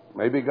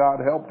 Maybe God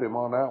helped him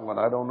on that one.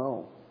 I don't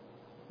know.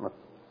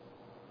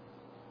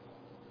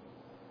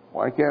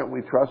 Why can't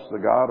we trust the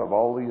God of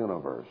all the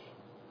universe?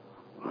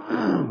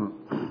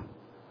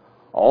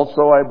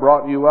 Also, I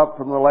brought you up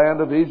from the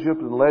land of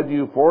Egypt and led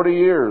you 40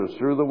 years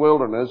through the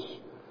wilderness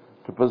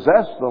to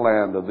possess the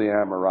land of the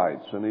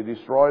Amorites. And he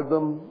destroyed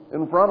them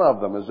in front of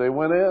them as they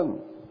went in.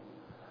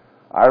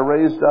 I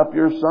raised up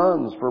your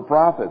sons for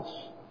prophets,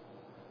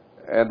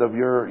 and of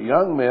your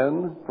young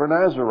men for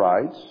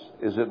Nazarites.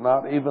 Is it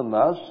not even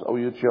thus, O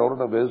you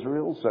children of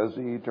Israel, says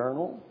the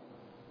Eternal?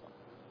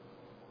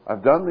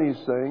 I've done these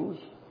things.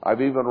 I've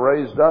even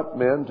raised up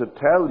men to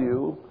tell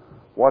you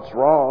what's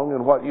wrong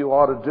and what you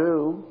ought to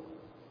do.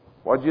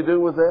 What'd you do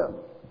with them?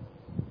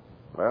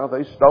 Well,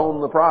 they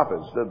stoned the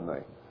prophets, didn't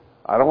they?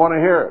 I don't want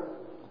to hear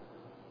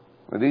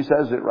it. And he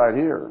says it right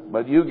here.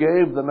 But you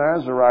gave the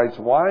Nazarites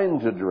wine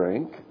to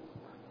drink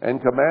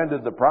and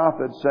commanded the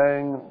prophets,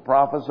 saying,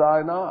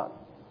 prophesy not.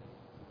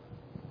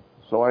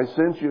 So I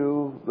sent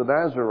you the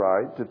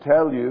Nazarite to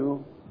tell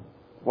you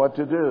what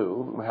to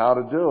do and how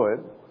to do it.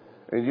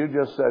 And you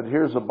just said,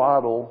 here's a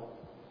bottle.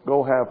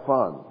 Go have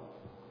fun.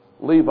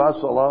 Leave us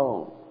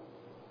alone.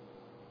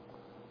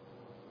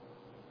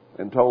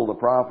 And told the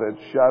prophets,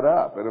 shut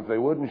up. And if they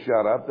wouldn't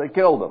shut up, they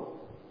killed them.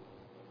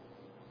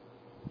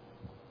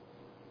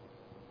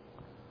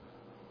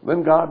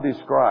 Then God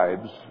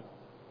describes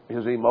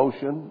his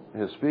emotion,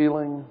 his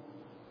feeling,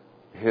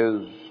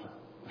 his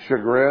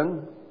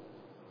chagrin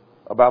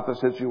about the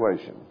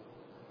situation.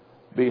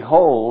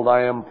 Behold,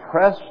 I am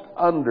pressed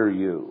under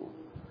you,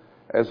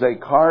 as a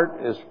cart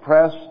is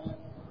pressed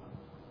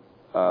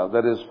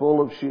that is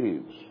full of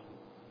sheaves.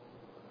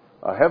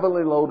 A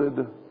heavily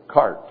loaded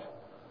cart.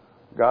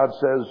 God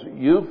says,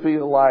 you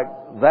feel like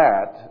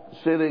that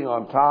sitting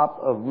on top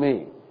of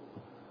me.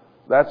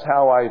 That's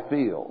how I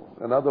feel.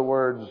 In other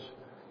words,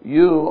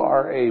 you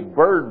are a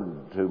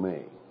burden to me.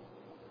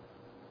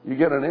 You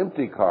get an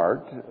empty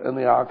cart and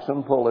the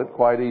oxen pull it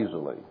quite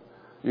easily.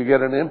 You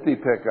get an empty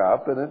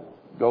pickup and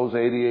it goes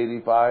 80,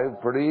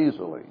 85 pretty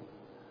easily.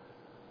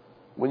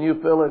 When you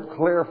fill it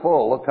clear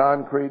full of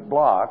concrete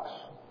blocks,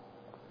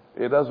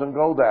 it doesn't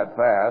go that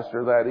fast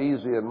or that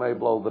easy and may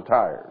blow the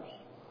tires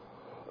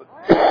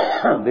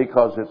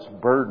because it's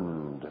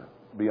burdened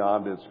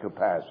beyond its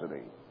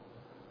capacity.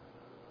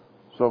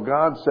 So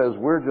God says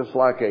we're just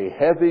like a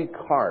heavy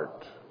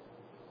cart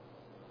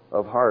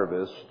of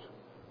harvest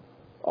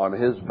on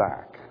his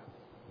back.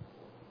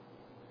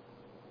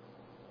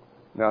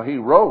 Now, he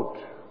wrote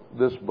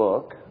this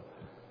book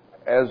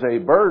as a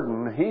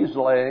burden he's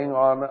laying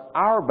on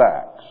our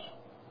backs.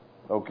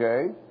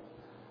 Okay?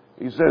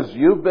 He says,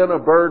 you've been a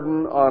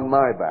burden on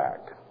my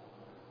back.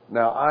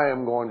 Now I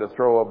am going to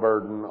throw a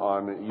burden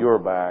on your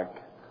back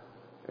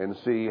and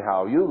see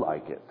how you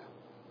like it.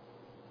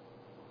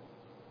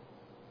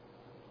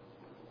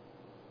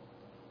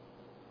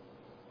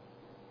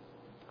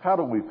 How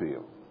do we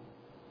feel?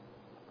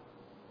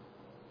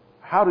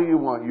 How do you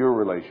want your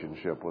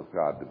relationship with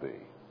God to be?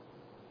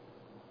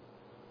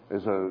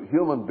 As a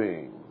human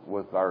being,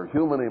 with our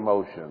human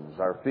emotions,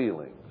 our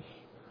feelings,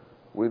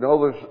 we know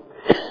there's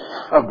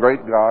a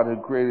great God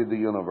who created the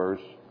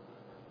universe,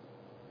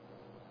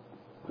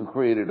 who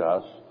created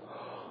us,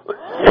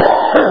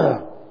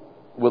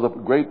 with a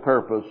great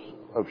purpose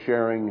of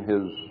sharing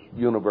His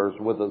universe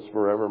with us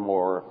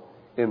forevermore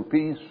in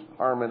peace,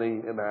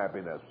 harmony, and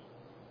happiness.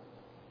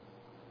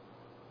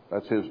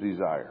 That's His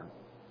desire.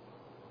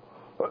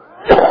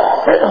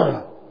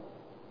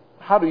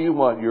 How do you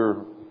want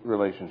your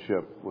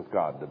relationship with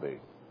God to be?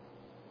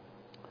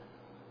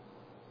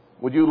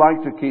 Would you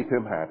like to keep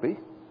Him happy?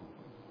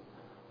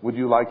 Would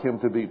you like Him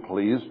to be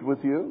pleased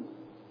with you?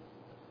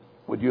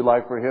 Would you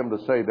like for Him to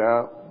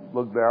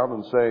look down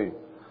and say,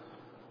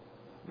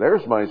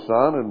 there's my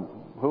son in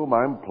whom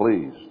I'm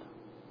pleased?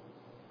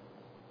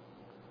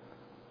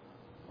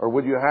 Or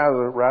would you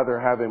rather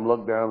have Him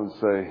look down and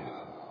say,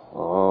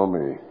 oh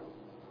me,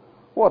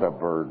 what a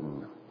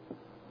burden.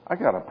 I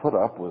got to put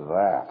up with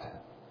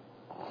that.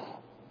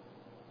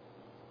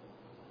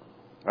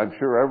 I'm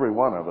sure every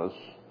one of us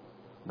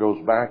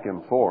goes back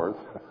and forth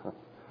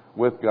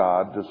with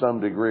God to some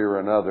degree or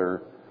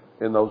another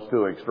in those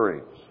two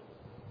extremes.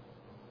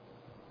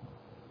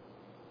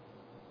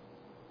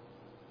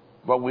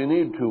 But we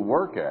need to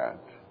work at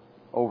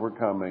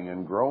overcoming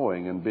and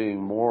growing and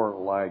being more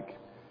like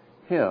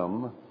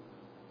Him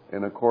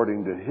and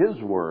according to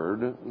His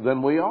Word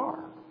than we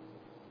are,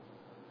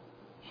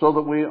 so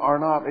that we are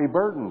not a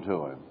burden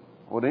to Him.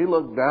 When He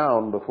looked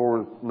down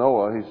before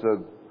Noah, He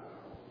said,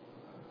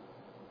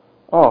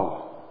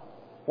 oh,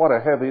 what a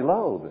heavy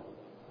load.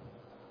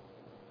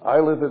 I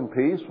live in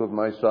peace with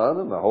my son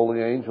and the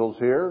holy angels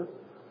here.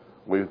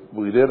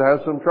 We did have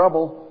some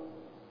trouble.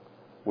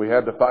 We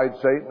had to fight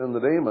Satan and the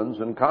demons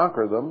and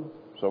conquer them.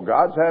 So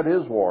God's had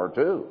His war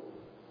too.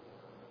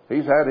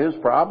 He's had His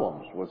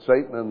problems with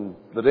Satan and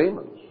the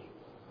demons.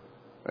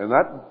 And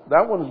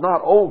that one's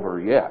not over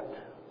yet.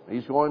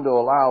 He's going to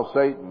allow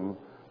Satan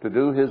to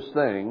do his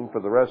thing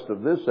for the rest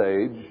of this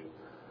age,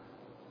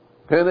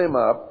 pin him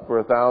up for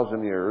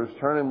 1,000 years,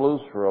 turn him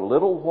loose for a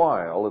little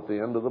while at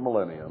the end of the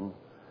millennium,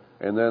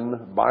 and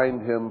then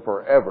bind him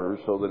forever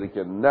so that he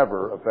can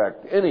never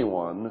affect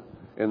anyone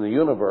in the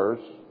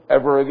universe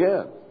ever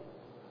again.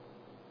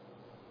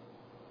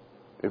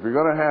 If you're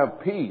going to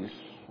have peace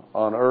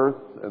on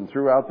earth and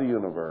throughout the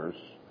universe,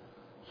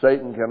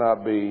 Satan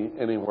cannot be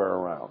anywhere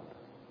around.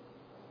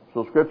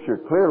 So Scripture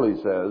clearly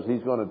says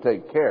He's going to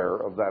take care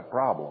of that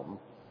problem,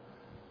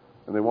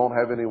 and they won't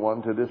have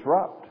anyone to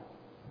disrupt.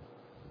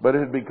 But it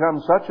had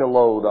become such a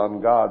load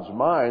on God's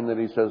mind that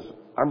He says,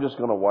 I'm just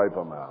going to wipe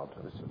them out.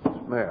 And He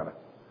says, man,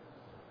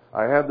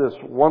 I had this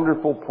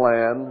wonderful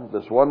plan,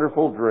 this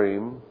wonderful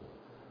dream,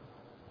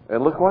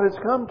 and look what it's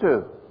come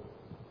to.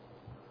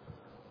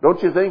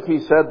 Don't you think He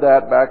said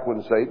that back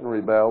when Satan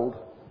rebelled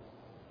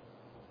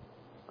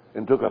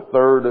and took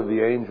 1/3 of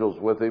the angels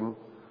with him,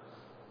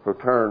 who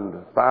turned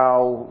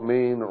foul,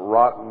 mean,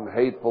 rotten,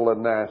 hateful,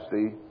 and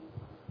nasty?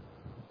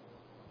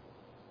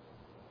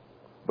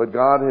 But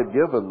God had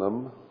given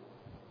them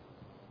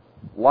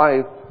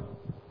life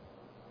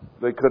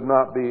that could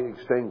not be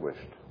extinguished.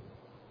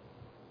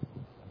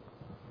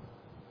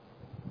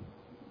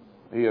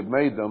 He had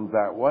made them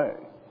that way.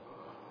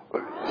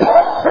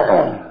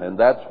 And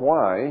that's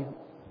why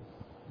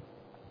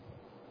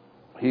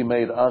He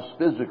made us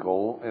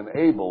physical and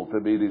able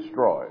to be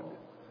destroyed.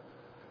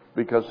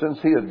 Because since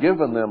He had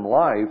given them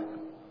life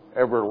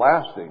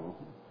everlasting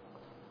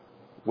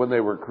when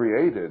they were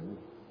created,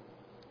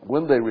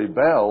 when they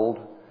rebelled,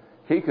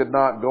 He could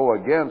not go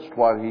against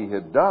what He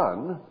had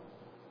done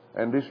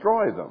and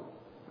destroy them.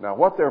 Now,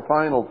 what their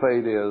final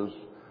fate is,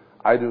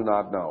 I do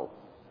not know.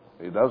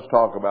 He does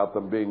talk about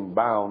them being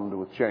bound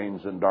with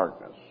chains and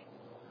darkness.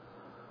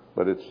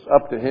 But it's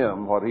up to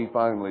Him what He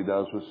finally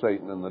does with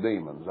Satan and the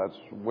demons. That's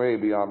way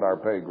beyond our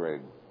pay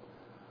grade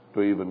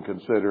to even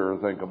consider or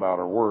think about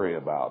or worry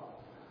about.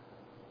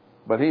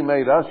 But He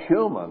made us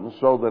humans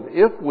so that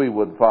if we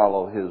would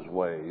follow His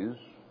ways,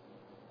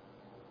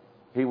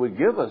 He would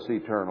give us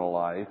eternal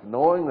life,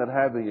 knowing that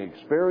having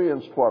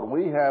experienced what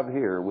we have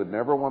here, we'd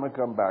never want to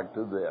come back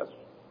to this.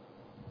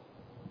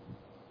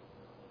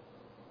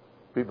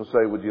 People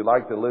say, would you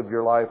like to live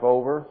your life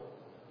over?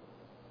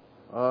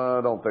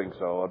 I don't think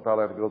so. I'd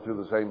probably have to go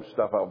through the same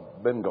stuff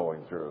I've been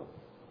going through.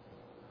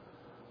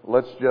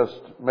 Let's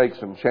just make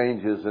some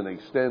changes and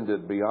extend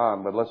it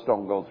beyond, but let's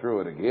don't go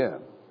through it again.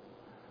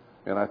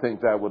 And I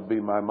think that would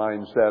be my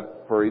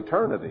mindset for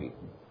eternity.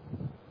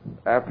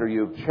 After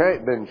you've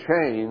been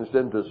changed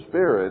into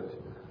spirit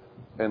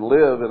and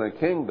live in a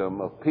kingdom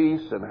of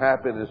peace and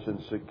happiness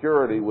and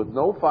security with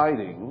no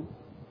fighting,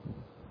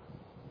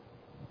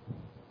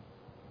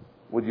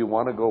 would you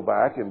want to go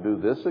back and do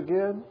this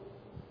again?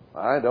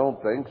 I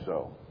don't think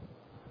so.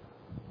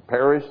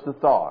 Perish the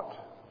thought.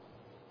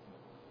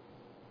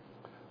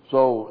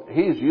 So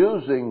he's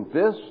using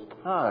this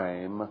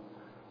time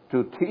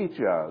to teach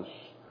us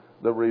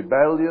the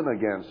rebellion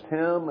against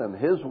him and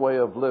his way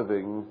of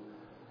living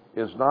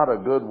is not a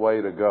good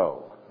way to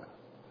go.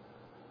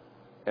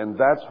 And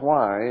that's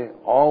why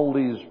all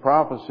these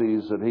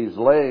prophecies that he's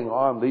laying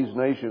on these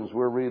nations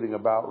we're reading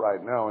about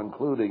right now,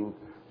 including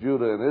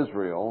Judah and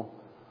Israel,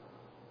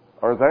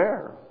 are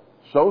there.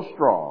 So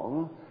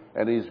strong.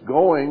 And he's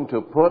going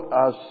to put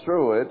us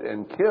through it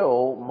and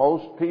kill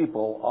most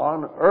people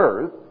on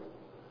earth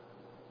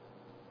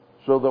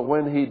so that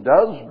when he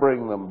does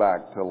bring them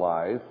back to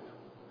life,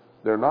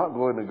 they're not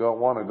going to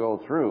want to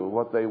go through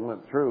what they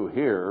went through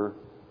here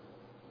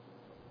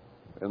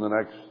in the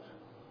next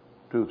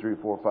 2, 3,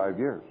 4, 5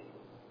 years.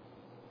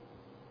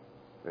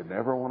 They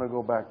never want to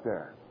go back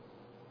there.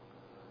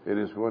 It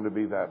is going to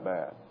be that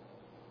bad.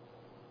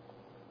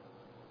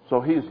 So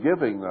he's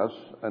giving us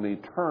an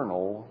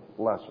eternal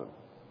lesson.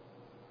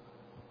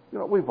 You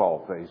know, we've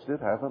all faced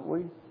it, haven't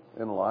we,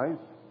 in life?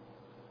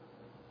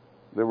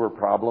 There were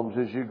problems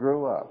as you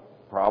grew up.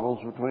 Problems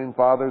between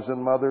fathers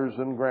and mothers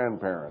and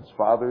grandparents.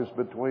 Problems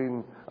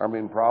between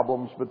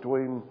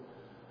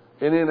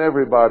any and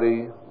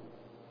everybody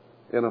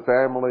in a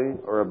family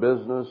or a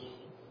business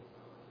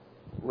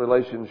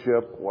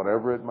relationship,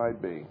 whatever it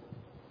might be.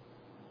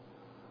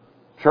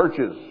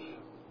 Churches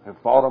have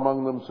fought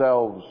among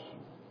themselves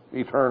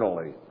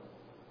eternally.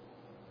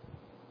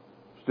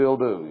 Still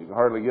do. You can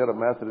hardly get a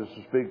Methodist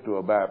to speak to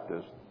a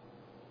Baptist,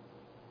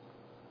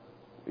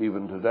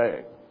 even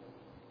today,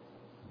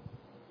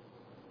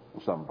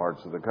 in some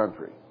parts of the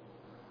country.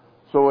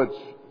 So it's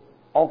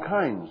all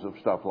kinds of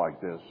stuff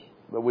like this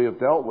that we have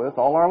dealt with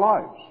all our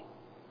lives.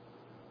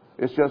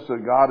 It's just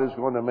that God is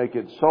going to make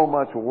it so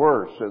much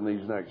worse in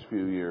these next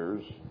few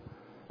years,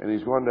 and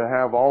he's going to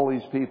have all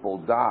these people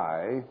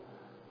die,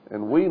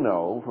 and we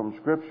know from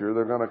Scripture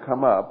they're going to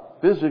come up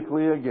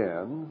physically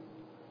again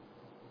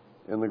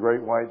in the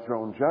great white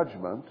throne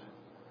judgment,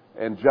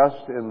 and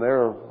just in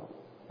their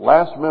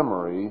last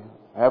memory,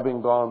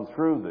 having gone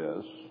through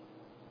this,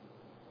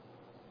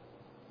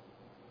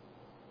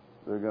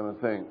 they're going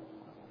to think,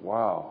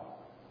 wow,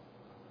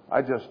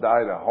 I just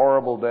died a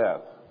horrible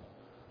death.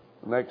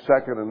 The next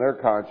second in their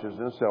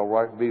consciousness,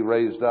 they'll be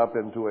raised up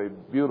into a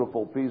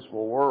beautiful,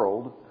 peaceful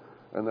world,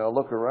 and they'll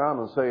look around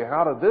and say,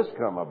 how did this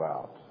come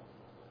about?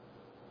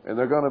 And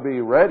they're going to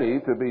be ready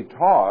to be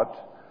taught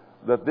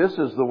that this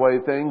is the way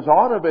things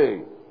ought to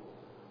be.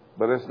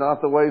 But it's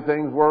not the way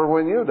things were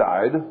when you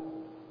died.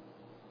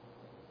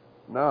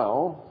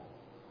 Now,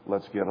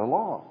 let's get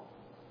along.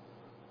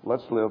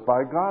 Let's live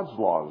by God's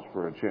laws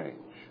for a change.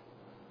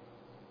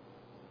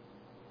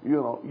 You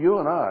know, you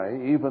and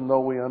I, even though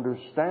we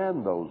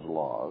understand those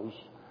laws,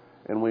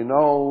 and we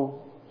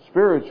know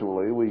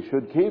spiritually we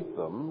should keep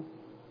them,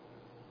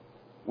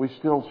 we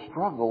still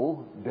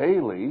struggle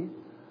daily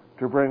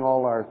to bring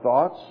all our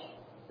thoughts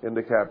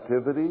into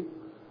captivity,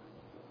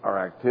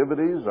 our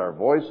activities, our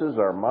voices,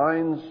 our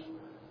minds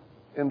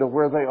into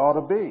where they ought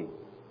to be.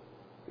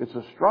 It's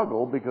a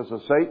struggle because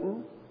of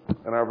Satan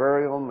and our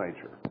very own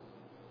nature.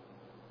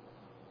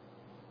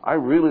 I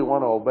really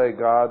want to obey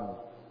God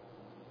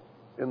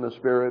in the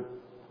Spirit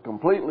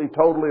completely,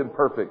 totally, and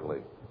perfectly.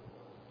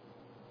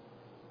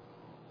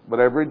 But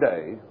every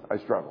day I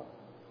struggle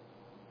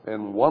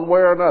in one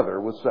way or another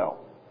with self.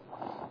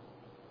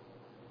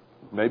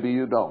 Maybe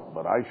you don't,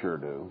 but I sure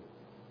do.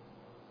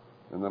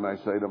 And then I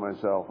say to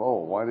myself,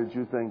 oh, why did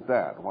you think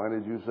that? Why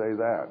did you say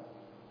that?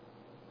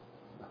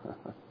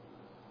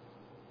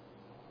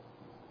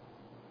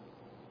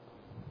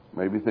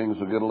 Maybe things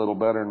will get a little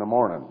better in the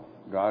morning.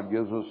 God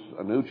gives us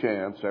a new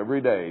chance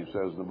every day,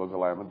 says the book of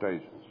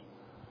Lamentations.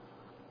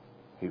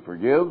 He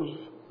forgives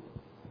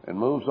and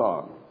moves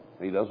on.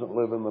 He doesn't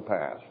live in the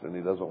past, and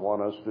he doesn't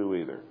want us to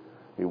either.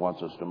 He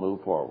wants us to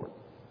move forward.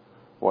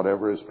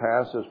 Whatever is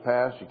past is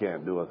past. You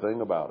can't do a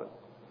thing about it.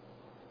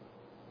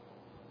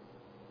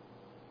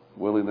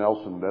 Willie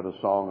Nelson did a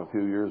song a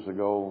few years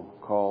ago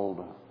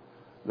called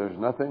There's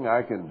Nothing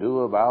I Can Do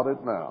About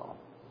It Now.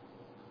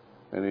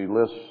 And he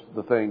lists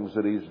the things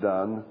that he's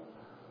done,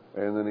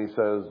 and then he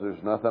says,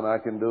 there's nothing I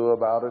can do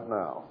about it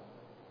now.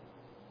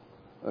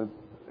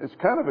 It's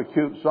kind of a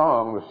cute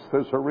song.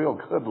 There's a real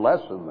good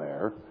lesson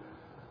there.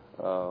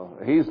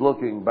 He's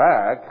looking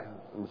back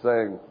and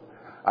saying,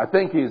 I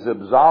think he's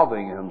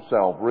absolving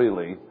himself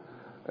really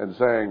and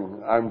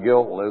saying, I'm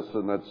guiltless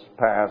and that's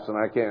past and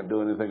I can't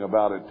do anything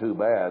about it, too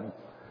bad.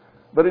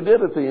 But he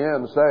did at the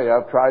end say,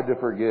 I've tried to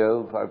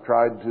forgive, I've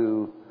tried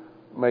to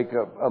make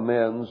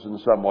amends in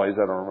some ways.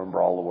 I don't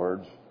remember all the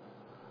words.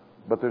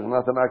 But there's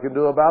nothing I can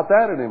do about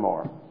that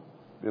anymore.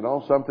 You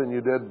know, something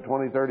you did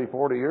 20, 30,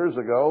 40 years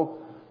ago,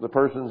 the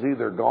person's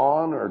either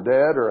gone or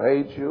dead or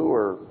hates you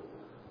or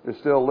is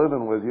still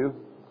living with you.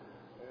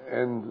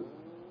 And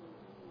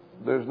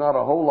there's not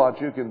a whole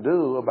lot you can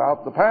do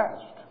about the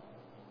past,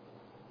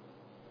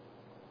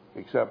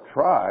 except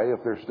try,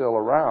 if they're still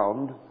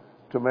around,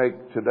 to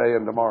make today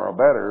and tomorrow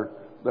better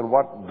than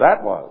what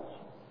that was.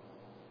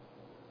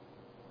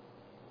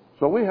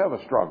 So we have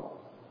a struggle,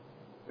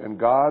 and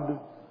God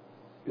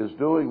is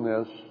doing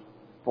this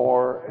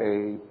for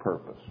a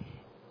purpose.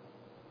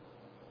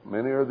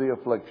 Many are the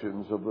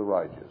afflictions of the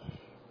righteous.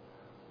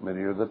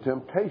 Many are the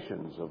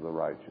temptations of the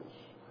righteous.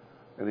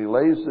 And he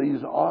lays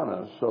these on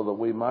us so that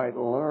we might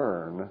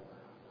learn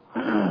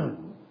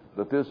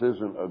that this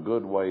isn't a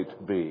good way to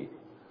be,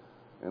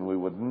 and we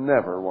would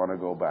never want to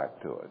go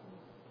back to it.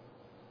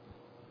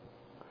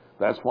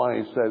 That's why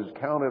he says,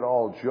 count it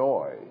all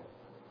joy,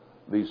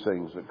 these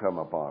things that come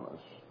upon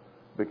us,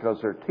 because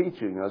they're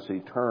teaching us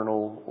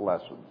eternal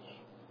lessons,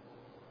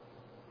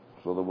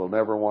 so that we'll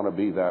never want to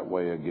be that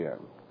way again.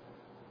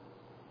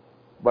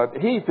 But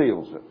he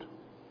feels it.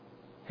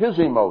 His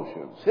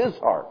emotions, his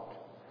heart,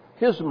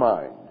 his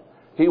mind.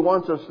 He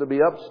wants us to be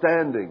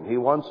upstanding. He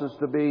wants us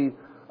to be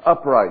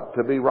upright,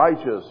 to be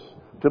righteous,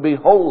 to be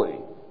holy.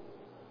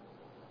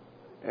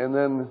 And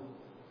then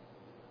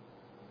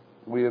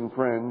we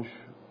infringe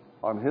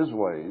on his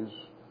ways,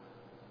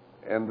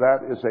 and that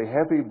is a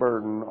heavy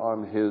burden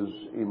on his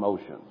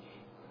emotions.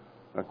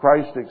 Now,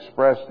 Christ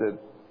expressed it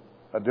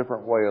a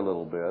different way a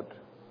little bit.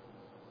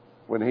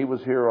 When he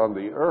was here on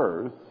the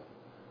earth,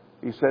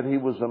 he said he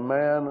was a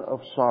man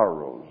of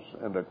sorrows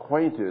and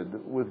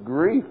acquainted with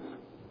grief.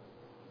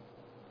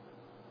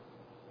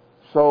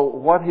 So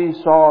what he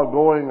saw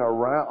going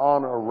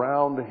on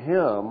around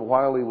him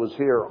while he was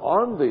here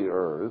on the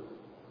earth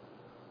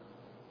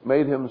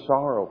made him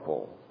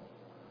sorrowful.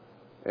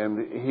 And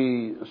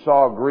he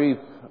saw grief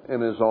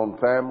in his own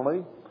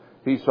family.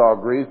 He saw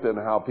grief in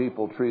how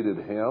people treated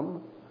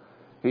him.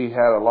 He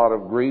had a lot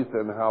of grief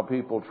in how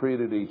people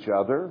treated each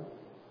other,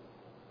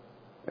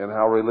 and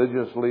how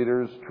religious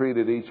leaders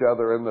treated each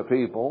other and the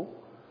people.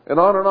 And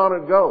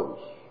on it goes.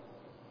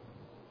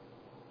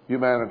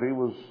 Humanity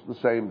was the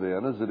same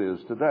then as it is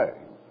today.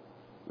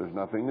 There's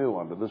nothing new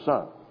under the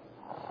sun.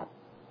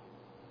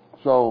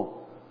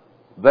 So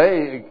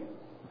they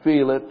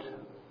feel it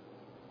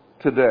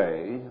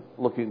today,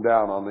 looking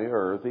down on the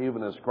earth,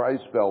 even as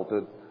Christ felt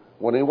it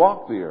when he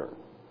walked the earth.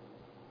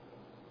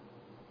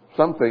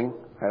 Something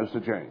has to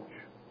change.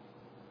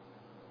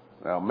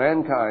 Now,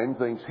 mankind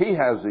thinks he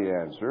has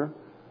the answer.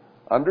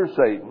 Under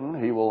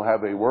Satan, he will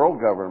have a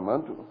world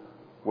government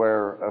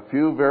where a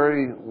few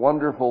very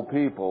wonderful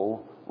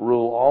people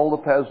rule all the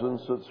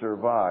peasants that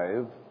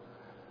survive,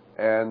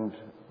 and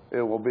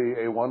it will be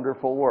a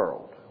wonderful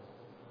world.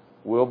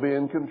 We'll be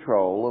in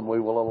control, and we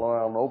will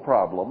allow no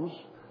problems.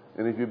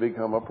 And if you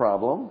become a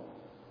problem,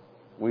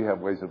 we have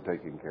ways of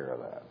taking care of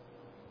that.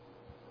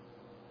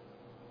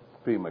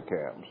 FEMA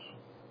camps,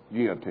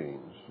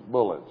 guillotines,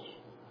 bullets.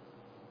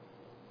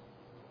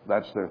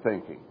 That's their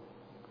thinking.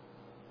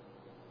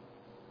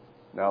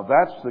 Now,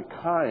 that's the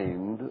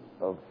kind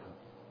of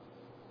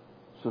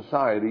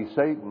society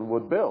Satan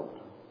would build.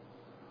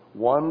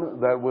 One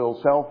that will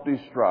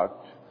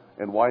self-destruct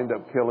and wind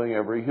up killing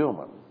every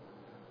human.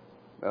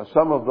 Now,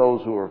 some of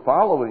those who are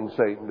following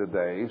Satan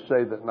today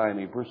say that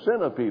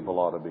 90% of people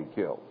ought to be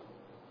killed.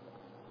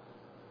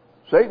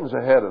 Satan's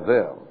ahead of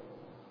them.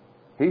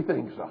 He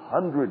thinks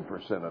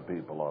 100% of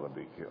people ought to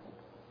be killed,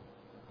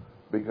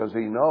 because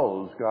he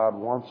knows God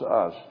wants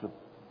us to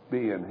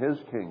be in his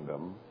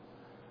kingdom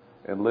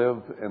and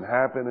live in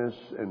happiness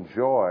and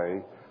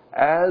joy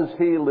as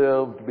he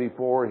lived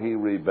before he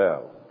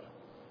rebelled.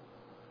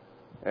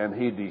 And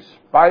he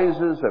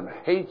despises and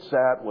hates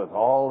that with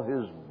all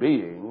his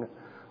being,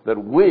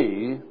 that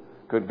we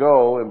could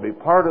go and be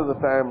part of the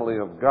family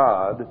of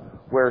God,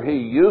 where he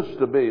used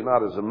to be,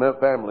 not as a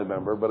family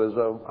member, but as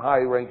a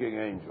high-ranking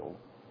angel,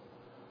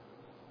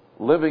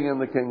 living in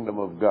the kingdom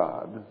of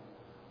God.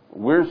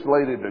 We're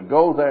slated to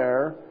go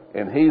there,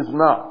 and he's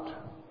not.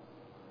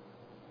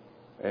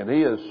 And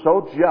he is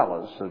so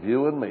jealous of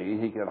you and me,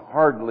 he can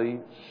hardly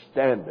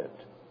stand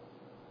it.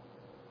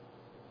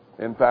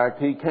 In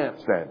fact, he can't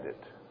stand it.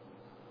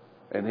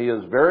 And he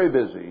is very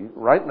busy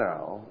right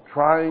now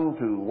trying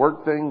to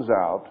work things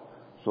out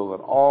so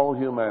that all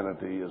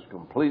humanity is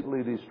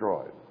completely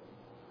destroyed.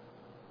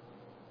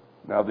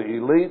 Now, the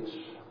elites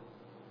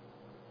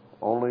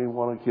only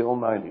want to kill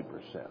 90%.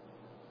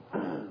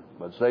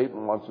 But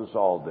Satan wants us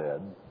all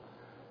dead.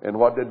 And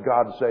what did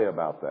God say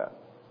about that?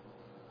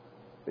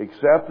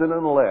 Except and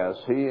unless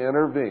he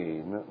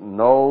intervened,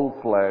 no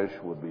flesh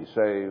would be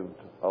saved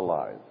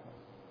alive.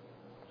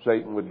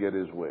 Satan would get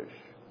his wish.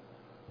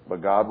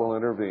 But God will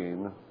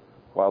intervene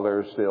while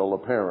there's still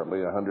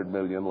apparently 100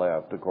 million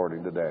left,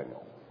 according to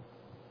Daniel,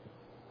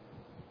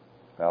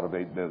 out of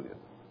 8 billion.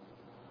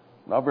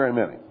 Not very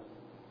many.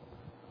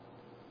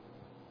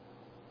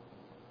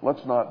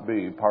 Let's not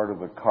be part of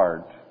the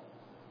cart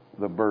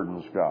that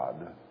burdens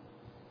God.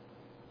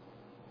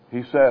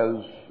 He says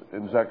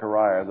in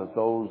Zechariah that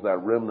that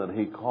remnant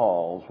he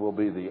calls will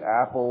be the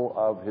apple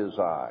of his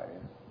eye.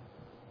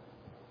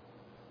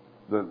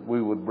 That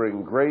we would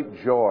bring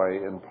great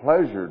joy and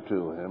pleasure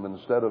to him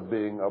instead of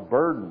being a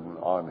burden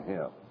on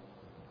him.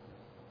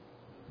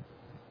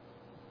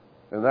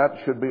 And that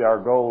should be our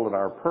goal and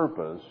our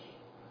purpose,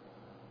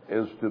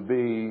 is to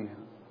be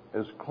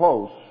as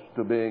close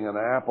to being an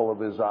apple of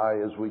His eye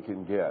as we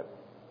can get.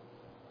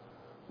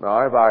 Now,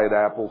 I've eyed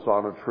apples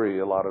on a tree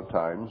a lot of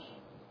times,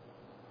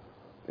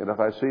 and if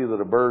I see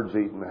that a bird's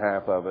eaten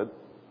half of it,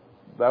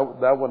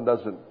 that one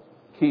doesn't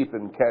keep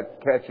and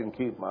catch and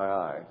keep my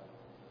eye.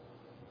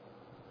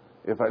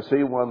 If I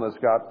see one that's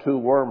got 2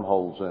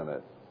 wormholes in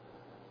it,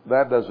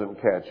 that doesn't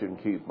catch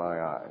and keep my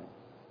eye.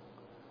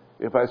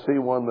 If I see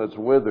one that's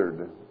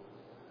withered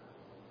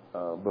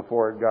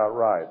before it got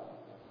ripe,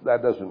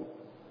 that doesn't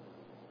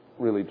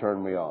really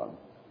turn me on.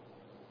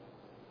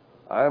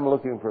 I'm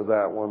looking for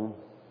that one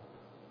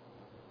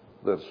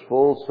that's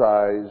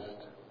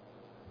full-sized,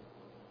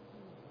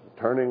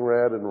 turning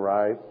red and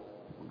ripe,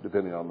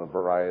 depending on the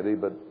variety,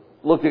 but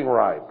looking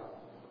ripe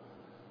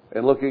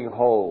and looking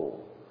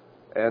whole.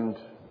 And,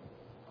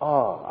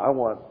 I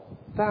want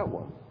that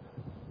one.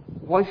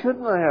 Why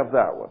shouldn't I have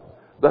that one?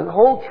 The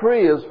whole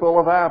tree is full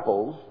of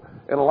apples,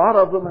 and a lot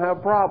of them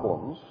have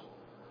problems.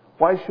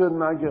 Why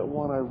shouldn't I get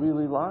one I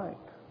really like?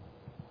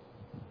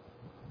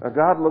 Now,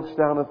 God looks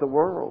down at the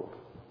world.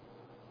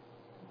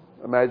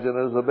 Imagine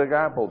there's a big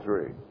apple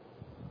tree.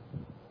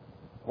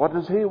 What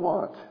does He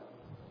want?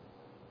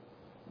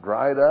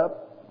 Dried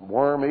up,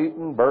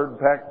 worm-eaten,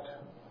 bird-pecked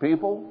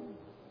people?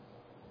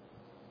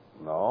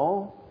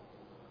 No.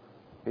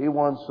 He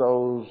wants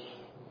those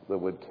that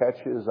would catch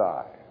His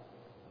eye.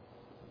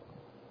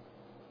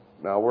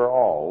 Now, we're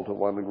all, to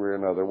one degree or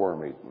another,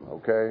 worm-eaten,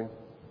 okay?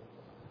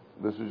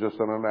 This is just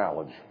an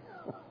analogy.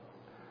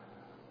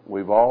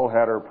 We've all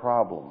had our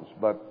problems,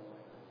 but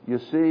you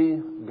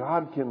see,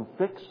 God can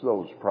fix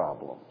those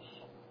problems.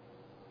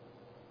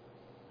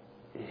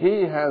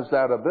 He has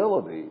that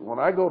ability. When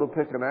I go to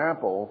pick an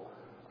apple,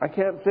 I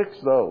can't fix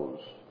those.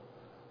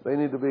 They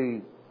need to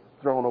be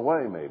thrown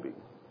away, maybe,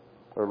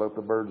 or let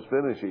the birds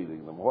finish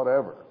eating them,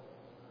 whatever.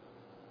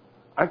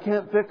 I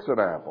can't fix an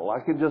apple. I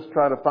can just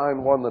try to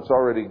find one that's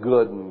already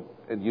good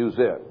and use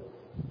it.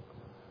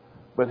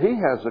 But He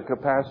has the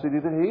capacity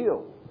to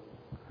heal.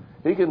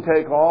 He can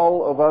take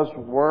all of us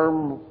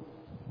worm-ridden,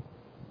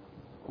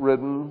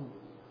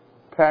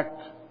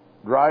 pecked,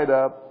 dried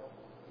up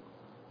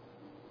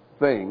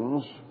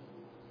things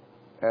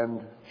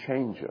and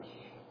change us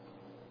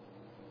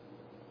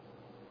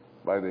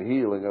by the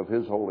healing of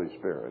His Holy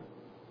Spirit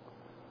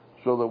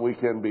so that we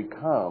can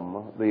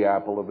become the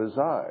apple of His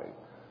eye.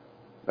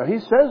 Now, He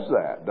says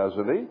that,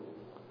 doesn't He?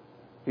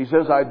 He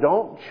says, I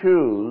don't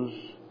choose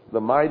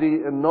the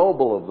mighty and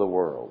noble of the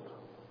world.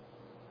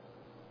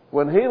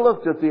 When He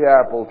looked at the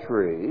apple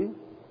tree,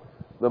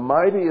 the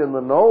mighty and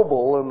the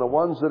noble and the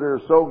ones that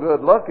are so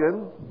good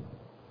looking,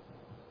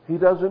 He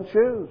doesn't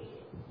choose.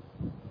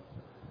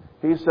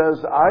 He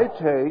says, I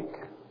take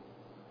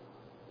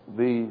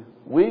the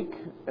weak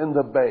and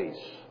the base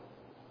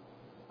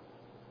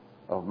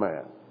of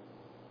man.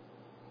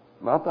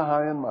 Not the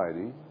high and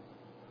mighty,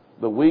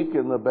 the weak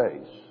and the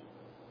base.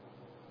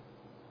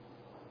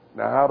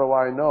 Now, how do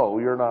I know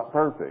you're not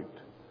perfect?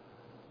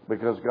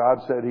 Because God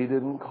said He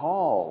didn't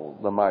call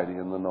the mighty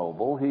and the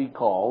noble. He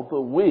called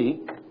the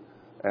weak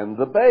and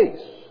the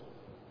base.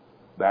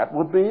 That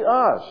would be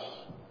us.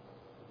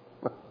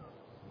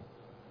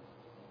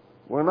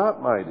 We're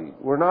not mighty.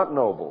 We're not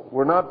noble.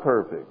 We're not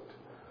perfect.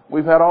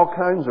 We've had all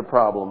kinds of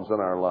problems in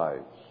our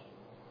lives.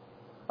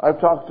 I've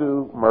talked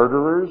to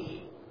murderers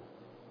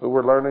who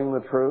were learning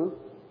the truth.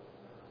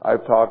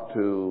 I've talked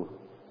to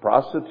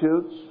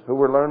prostitutes who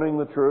were learning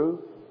the truth.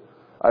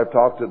 I've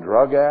talked to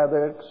drug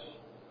addicts,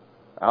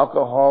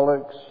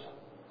 alcoholics,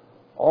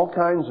 all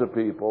kinds of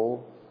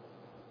people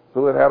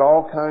who had had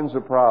all kinds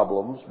of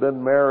problems,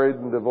 been married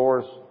and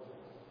divorced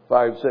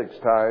 5, 6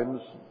 times,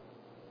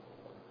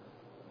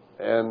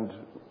 and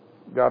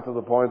got to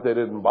the point they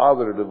didn't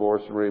bother to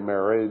divorce and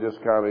remarry. They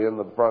just kind of in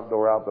the front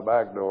door, out the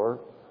back door.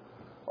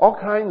 All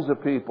kinds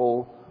of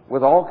people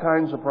with all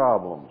kinds of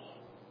problems.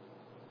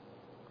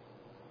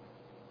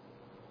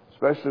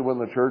 Especially when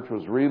the church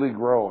was really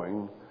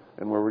growing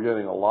and we were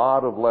getting a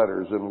lot of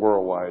letters in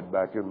worldwide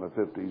back in the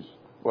 50s.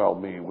 Well,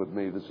 with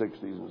me, the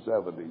 60s and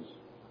 70s.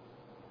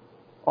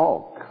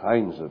 All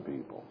kinds of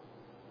people.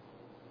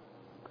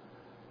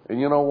 And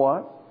you know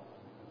what?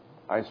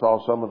 I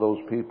saw some of those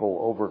people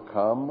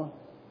overcome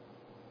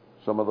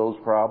some of those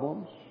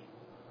problems.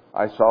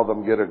 I saw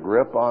them get a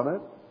grip on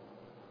it.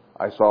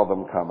 I saw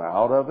them come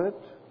out of it.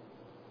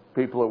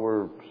 People that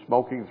were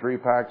smoking 3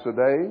 packs a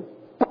day,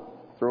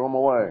 threw them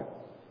away.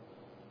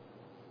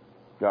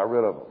 Got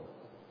rid of them.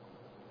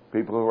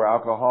 People who were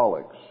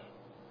alcoholics,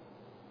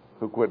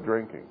 who quit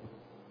drinking.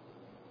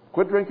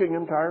 Quit drinking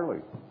entirely.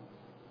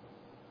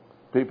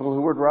 People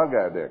who were drug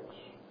addicts,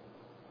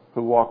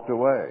 who walked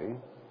away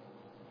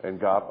and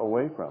got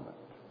away from it.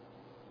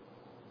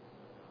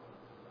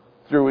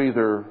 Through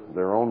either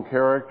their own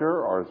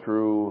character or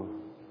through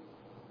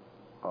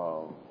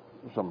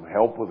some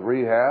help with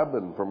rehab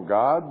and from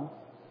God.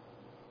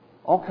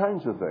 All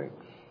kinds of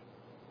things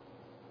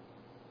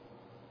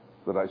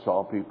that I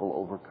saw people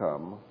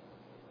overcome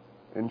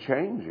and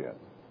change in.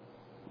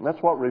 And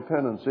that's what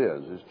repentance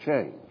is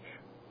change.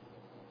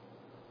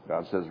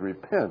 God says,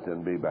 repent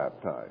and be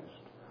baptized.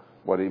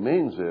 What he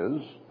means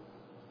is,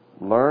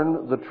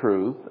 learn the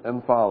truth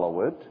and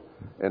follow it,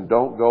 and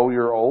don't go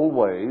your old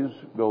ways,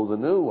 go the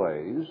new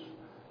ways,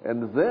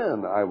 and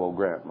then I will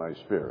grant my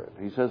Spirit.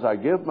 He says, I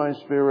give my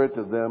Spirit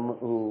to them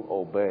who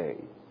obey.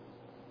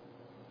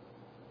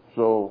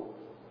 So,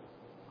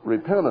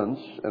 repentance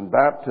and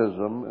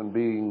baptism and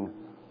being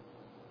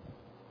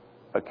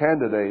a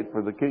candidate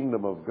for the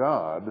kingdom of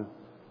God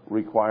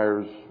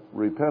requires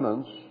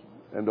repentance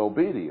and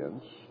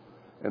obedience,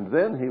 and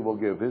then he will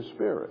give his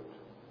Spirit.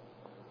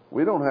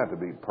 We don't have to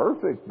be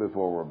perfect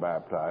before we're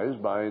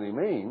baptized by any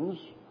means,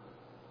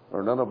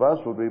 or none of us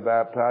would be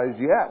baptized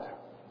yet.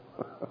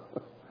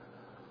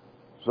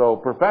 So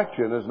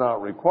perfection is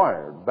not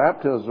required.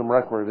 Baptism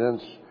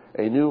represents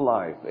a new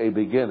life, a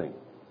beginning,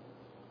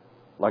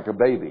 like a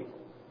baby,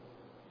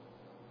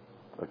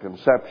 a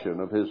conception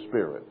of his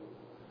Spirit.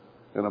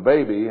 And a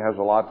baby has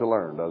a lot to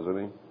learn, doesn't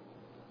he?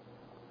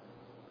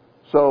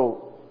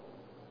 So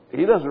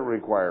he doesn't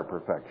require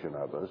perfection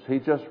of us. He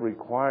just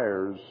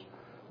requires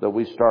that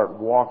we start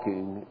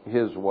walking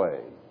his way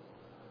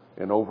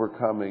and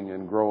overcoming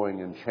and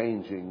growing and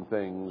changing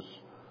things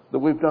that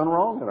we've done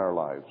wrong in our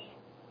lives.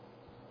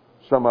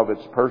 Some of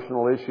it's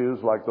personal issues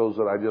like those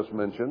that I just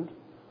mentioned.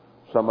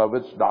 Some of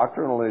it's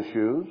doctrinal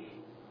issues.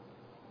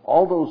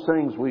 All those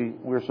things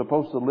we're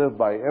supposed to live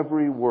by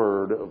every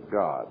word of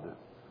God.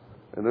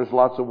 And there's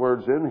lots of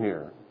words in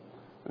here.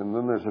 And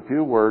then there's a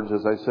few words,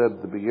 as I said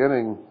at the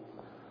beginning,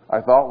 I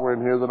thought were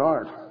in here that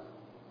aren't.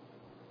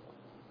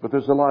 But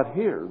there's a lot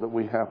here that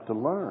we have to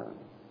learn.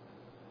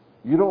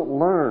 You don't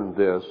learn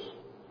this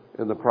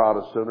in the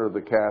Protestant or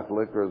the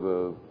Catholic or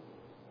the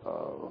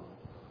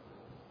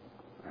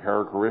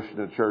Hare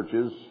Krishna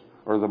churches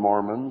or the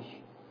Mormons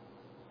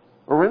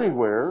or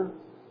anywhere,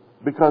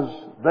 because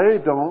they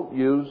don't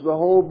use the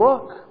whole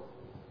book.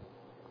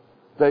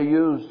 They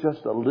use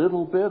just a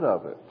little bit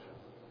of it.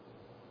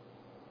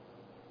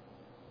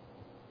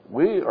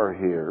 We are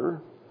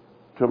here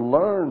to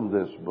learn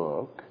this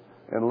book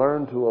and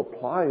learn to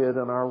apply it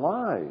in our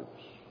lives.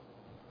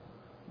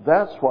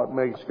 That's what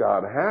makes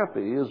God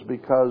happy, is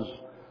because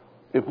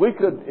if we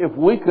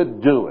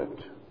could do it,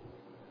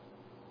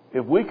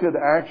 if we could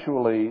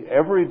actually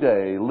every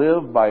day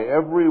live by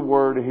every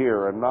word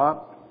here and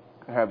not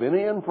have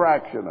any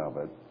infraction of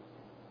it,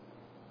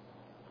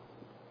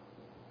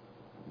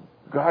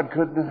 God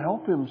couldn't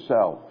help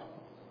himself.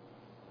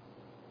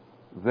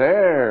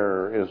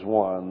 There is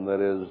one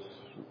that is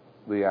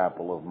the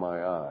apple of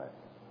my eye.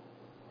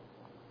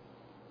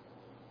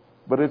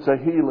 But it's a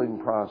healing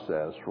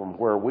process from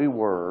where we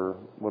were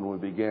when we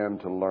began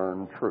to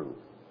learn truth.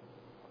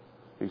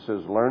 He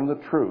says, learn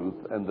the truth,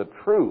 and the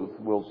truth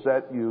will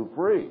set you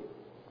free.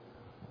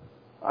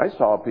 I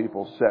saw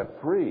people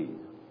set free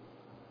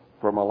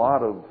from a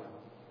lot of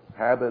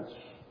habits,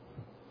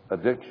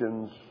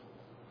 addictions,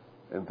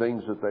 and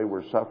things that they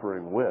were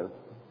suffering with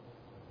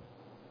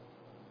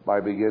by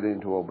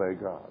beginning to obey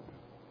God.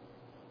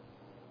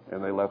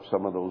 And they left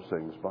some of those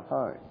things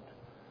behind.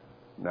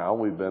 Now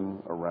we've been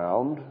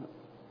around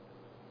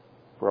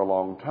for a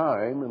long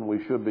time, and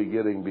we should be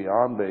getting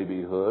beyond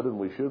babyhood, and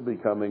we should be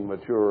becoming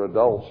mature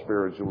adults,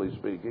 spiritually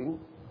speaking.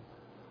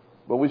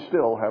 But we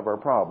still have our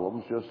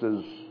problems, just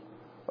as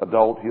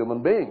adult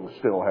human beings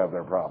still have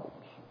their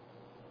problems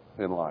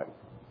in life.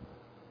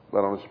 But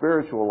on a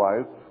spiritual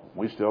life,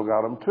 we still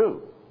got them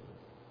too.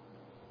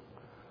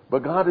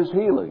 But God is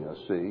healing us,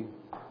 see.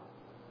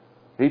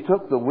 He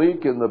took the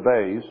weak in the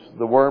base,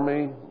 the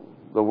wormy,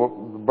 the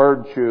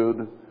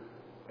bird-chewed,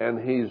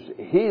 and he's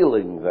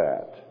healing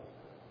that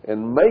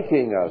and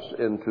making us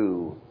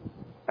into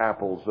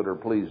apples that are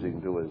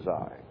pleasing to his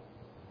eye.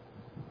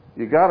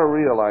 You got to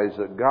realize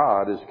that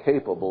God is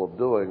capable of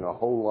doing a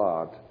whole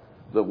lot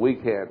that we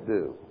can't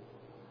do.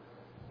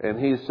 And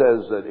he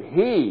says that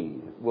he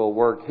will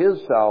work his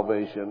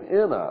salvation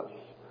in us.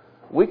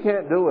 We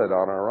can't do it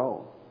on our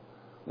own.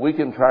 We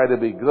can try to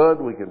be good.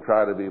 We can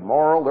try to be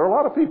moral. There are a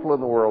lot of people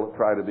in the world that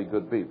try to be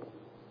good people.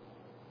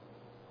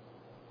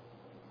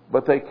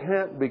 But they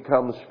can't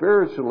become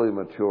spiritually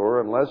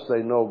mature unless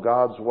they know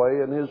God's way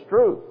and his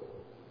truth,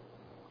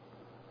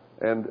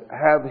 and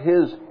have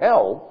his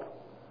help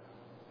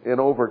in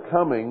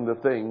overcoming the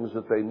things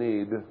that they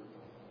need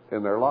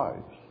in their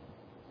lives.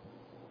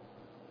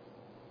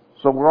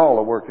 So we're all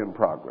a work in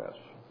progress.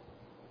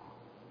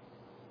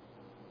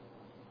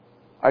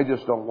 I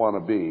just don't want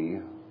to be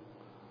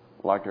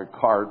like a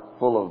cart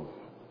full of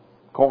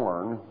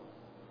corn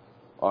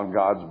on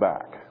God's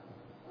back.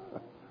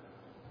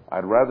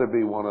 I'd rather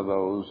be one of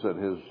those that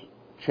has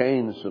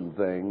changed some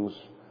things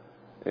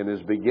and is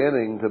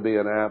beginning to be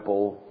an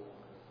apple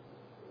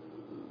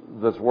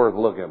that's worth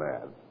looking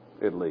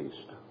at least,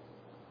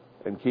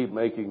 and keep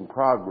making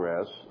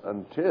progress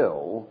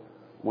until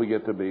we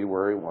get to be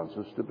where he wants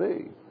us to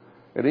be.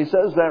 And he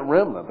says that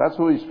remnant, that's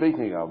who he's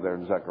speaking of there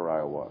in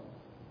Zechariah 1.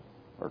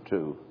 Or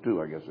 2.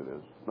 2, I guess it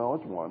is. No,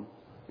 it's 1.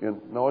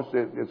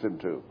 It's in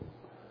 2.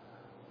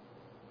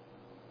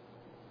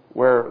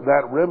 Where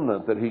that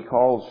remnant that he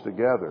calls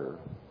together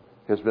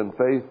has been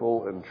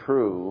faithful and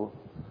true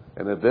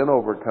and have been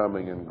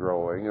overcoming and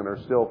growing and are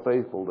still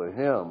faithful to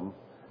Him.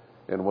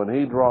 And when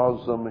He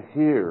draws them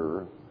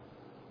here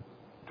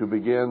to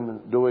begin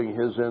doing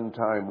His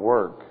end-time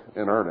work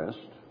in earnest,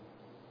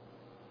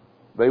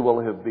 they will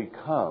have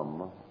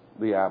become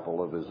the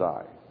apple of His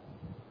eye,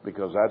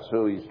 because that's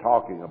who He's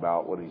talking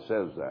about when He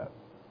says that.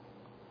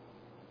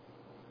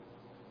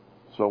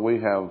 So we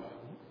have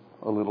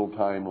a little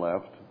time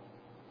left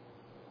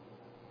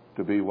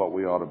to be what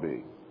we ought to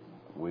be.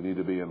 We need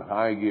to be in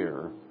high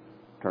gear,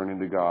 turning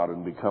to God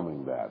and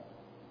becoming that.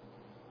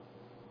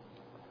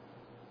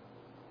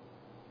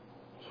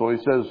 So he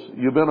says,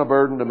 you've been a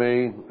burden to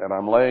me, and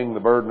I'm laying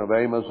the burden of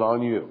Amos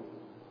on you.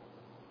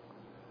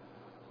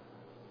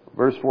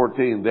 Verse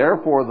 14,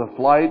 therefore the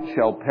flight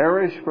shall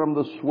perish from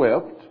the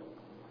swift,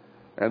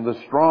 and the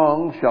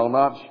strong shall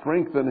not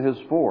strengthen his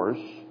force,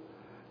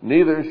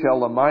 neither shall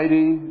the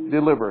mighty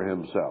deliver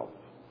himself.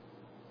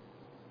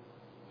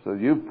 So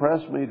you've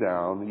pressed me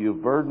down,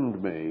 you've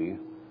burdened me,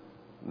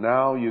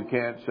 now you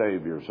can't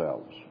save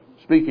yourselves.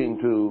 Speaking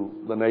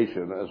to the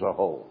nation as a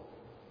whole.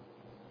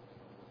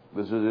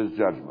 This is his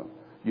judgment.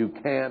 You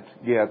can't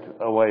get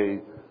away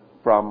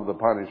from the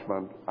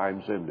punishment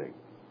I'm sending.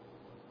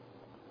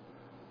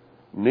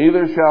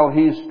 Neither shall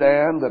he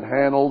stand that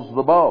handles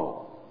the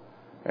bow,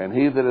 and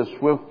he that is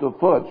swift of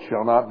foot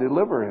shall not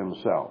deliver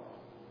himself.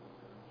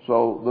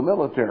 So the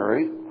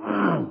military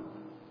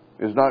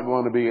is not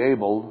going to be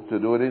able to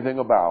do anything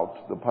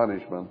about the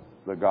punishment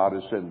that God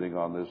is sending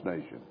on this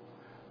nation.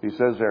 He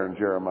says there in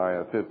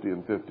Jeremiah 50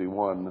 and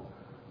 51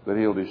 that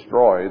he'll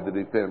destroy the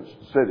defense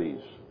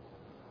cities.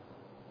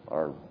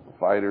 Our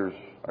fighters,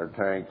 our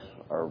tanks,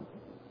 our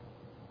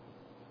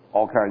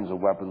all kinds of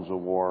weapons of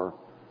war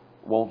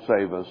won't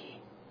save us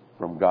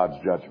from God's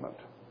judgment.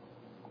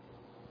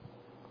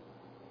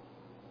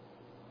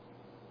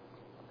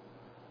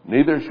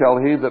 Neither shall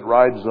he that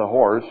rides the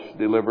horse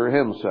deliver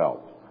himself.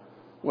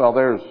 Well,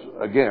 there's,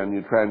 again,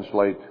 you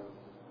translate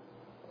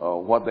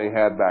what they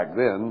had back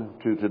then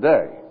to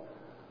today.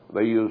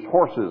 They used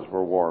horses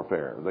for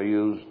warfare. They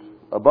used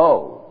a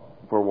bow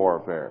for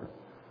warfare.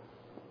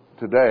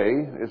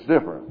 Today, it's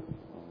different.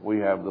 We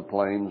have the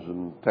planes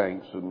and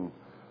tanks and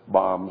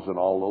bombs and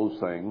all those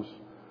things.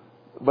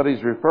 But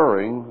he's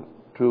referring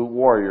to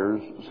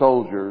warriors,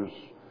 soldiers.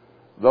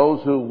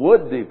 Those who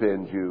would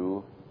defend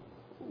you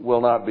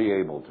will not be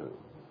able to.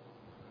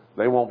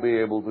 They won't be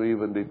able to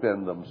even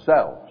defend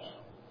themselves,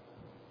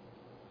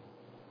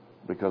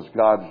 because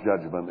God's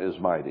judgment is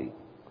mighty.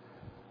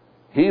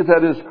 He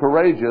that is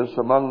courageous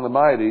among the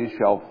mighty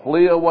shall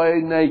flee away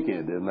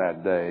naked in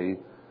that day,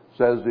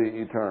 says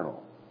the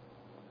Eternal.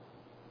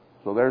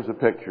 So there's a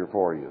picture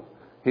for you.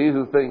 He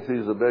who thinks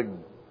he's a big,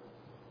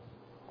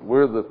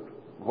 we're the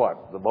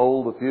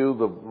bold, the few,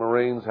 the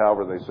Marines,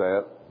 however they say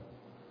it.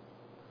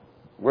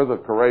 We're the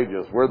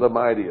courageous, we're the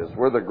mightiest,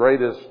 we're the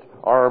greatest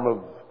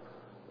arm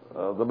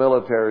of the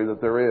military that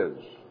there is.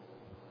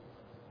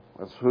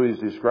 That's who he's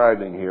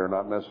describing here,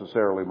 not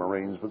necessarily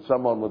Marines, but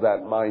someone with that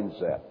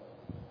mindset.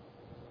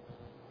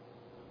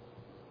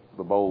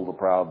 The bold, the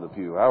proud, the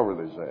few,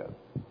 however they say it.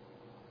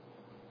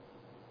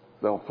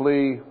 They'll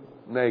flee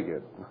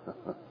naked.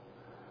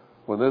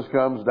 When this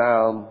comes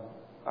down,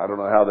 I don't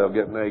know how they'll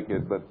get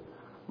naked, but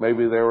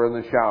maybe they were in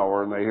the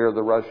shower and they hear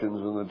the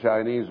Russians and the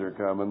Chinese are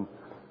coming,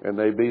 and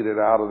they beat it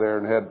out of there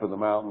and head for the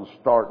mountains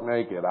stark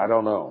naked. I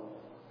don't know.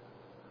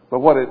 But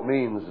what it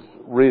means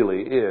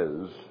really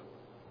is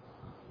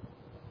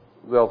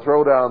they'll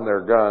throw down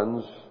their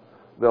guns,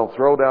 they'll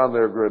throw down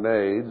their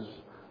grenades,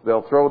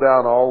 they'll throw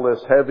down all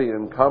this heavy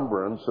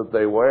encumbrance that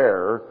they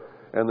wear,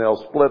 and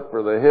they'll split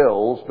for the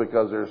hills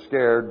because they're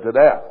scared to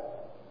death.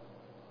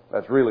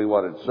 That's really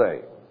what it's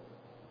saying.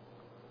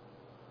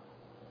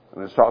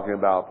 And it's talking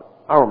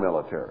about our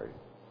military.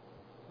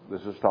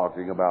 This is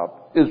talking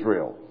about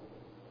Israel.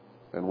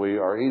 And we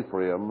are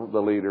Ephraim, the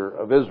leader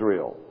of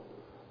Israel.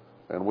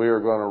 And we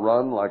are going to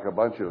run like a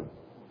bunch of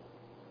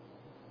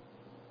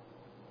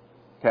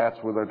cats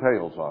with their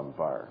tails on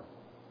fire.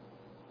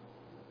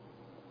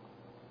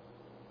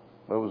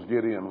 That was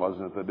Gideon,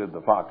 wasn't it, that did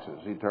the foxes?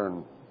 He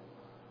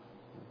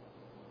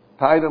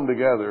tied them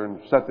together and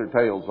set their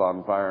tails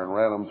on fire and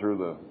ran them through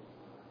the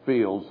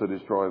fields to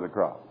destroy the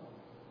crop.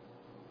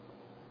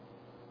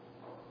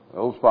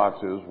 Those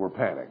foxes were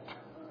panicked.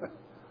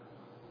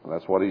 And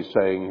that's what he's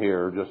saying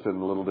here, just in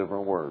a little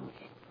different words.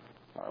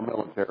 Our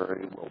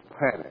military will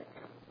panic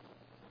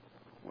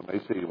when they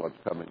see what's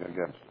coming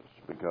against us,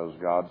 because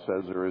God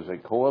says there is a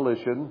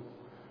coalition,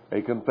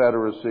 a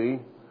confederacy,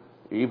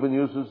 even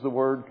uses the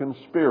word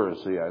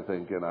conspiracy, I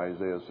think, in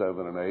Isaiah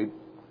 7 and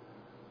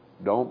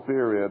 8. Don't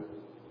fear it,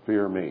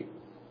 fear me.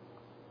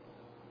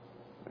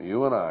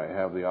 You and I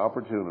have the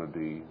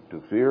opportunity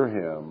to fear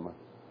Him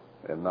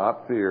and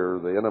not fear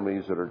the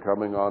enemies that are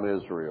coming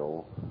on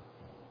Israel.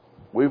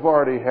 We've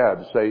already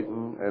had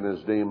Satan and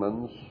his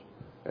demons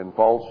and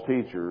false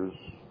teachers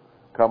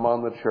come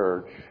on the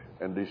church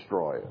and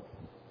destroy it,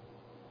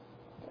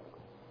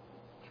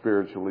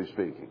 spiritually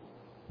speaking.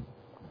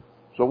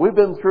 So we've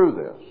been through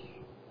this,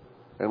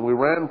 and we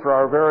ran for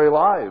our very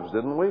lives,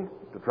 didn't we?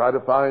 To try to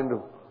find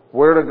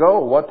where to go,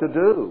 what to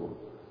do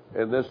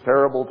in this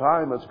terrible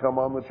time that's come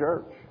on the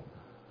church.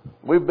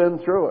 We've been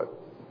through it.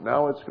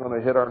 Now it's going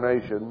to hit our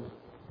nation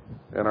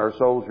and our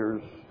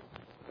soldiers,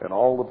 and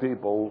all the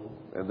people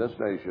in this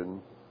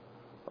nation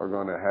are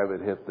going to have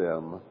it hit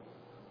them.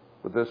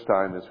 But this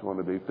time it's going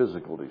to be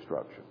physical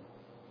destruction,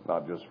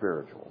 not just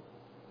spiritual.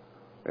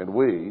 And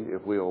we,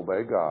 if we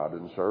obey God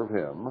and serve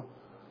Him,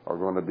 are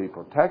going to be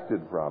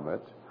protected from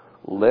it,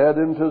 led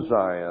into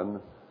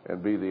Zion,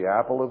 and be the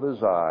apple of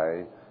His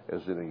eye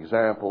as an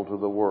example to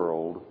the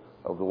world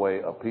of the way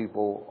a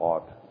people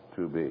ought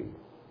to be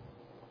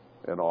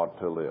and ought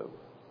to live.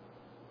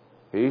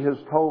 He has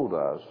told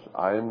us,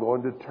 I am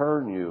going to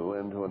turn you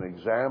into an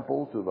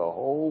example to the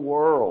whole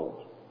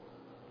world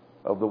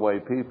of the way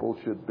people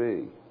should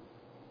be.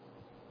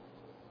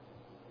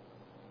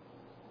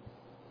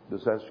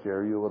 Does that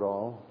scare you at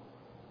all?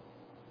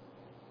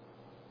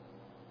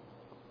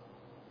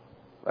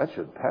 That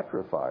should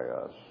petrify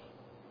us.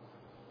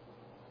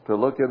 To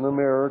look in the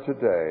mirror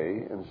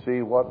today and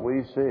see what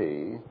we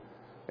see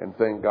and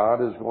think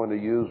God is going to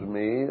use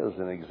me as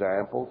an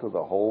example to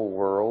the whole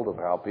world of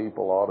how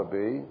people ought to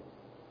be.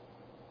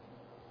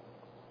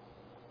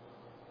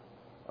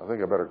 I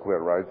think I better quit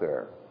right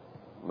there.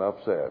 Enough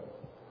said.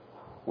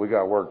 We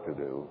got work to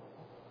do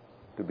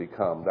to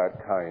become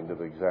that kind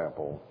of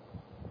example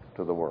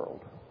to the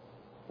world.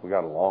 We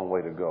got a long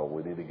way to go.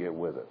 We need to get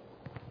with it.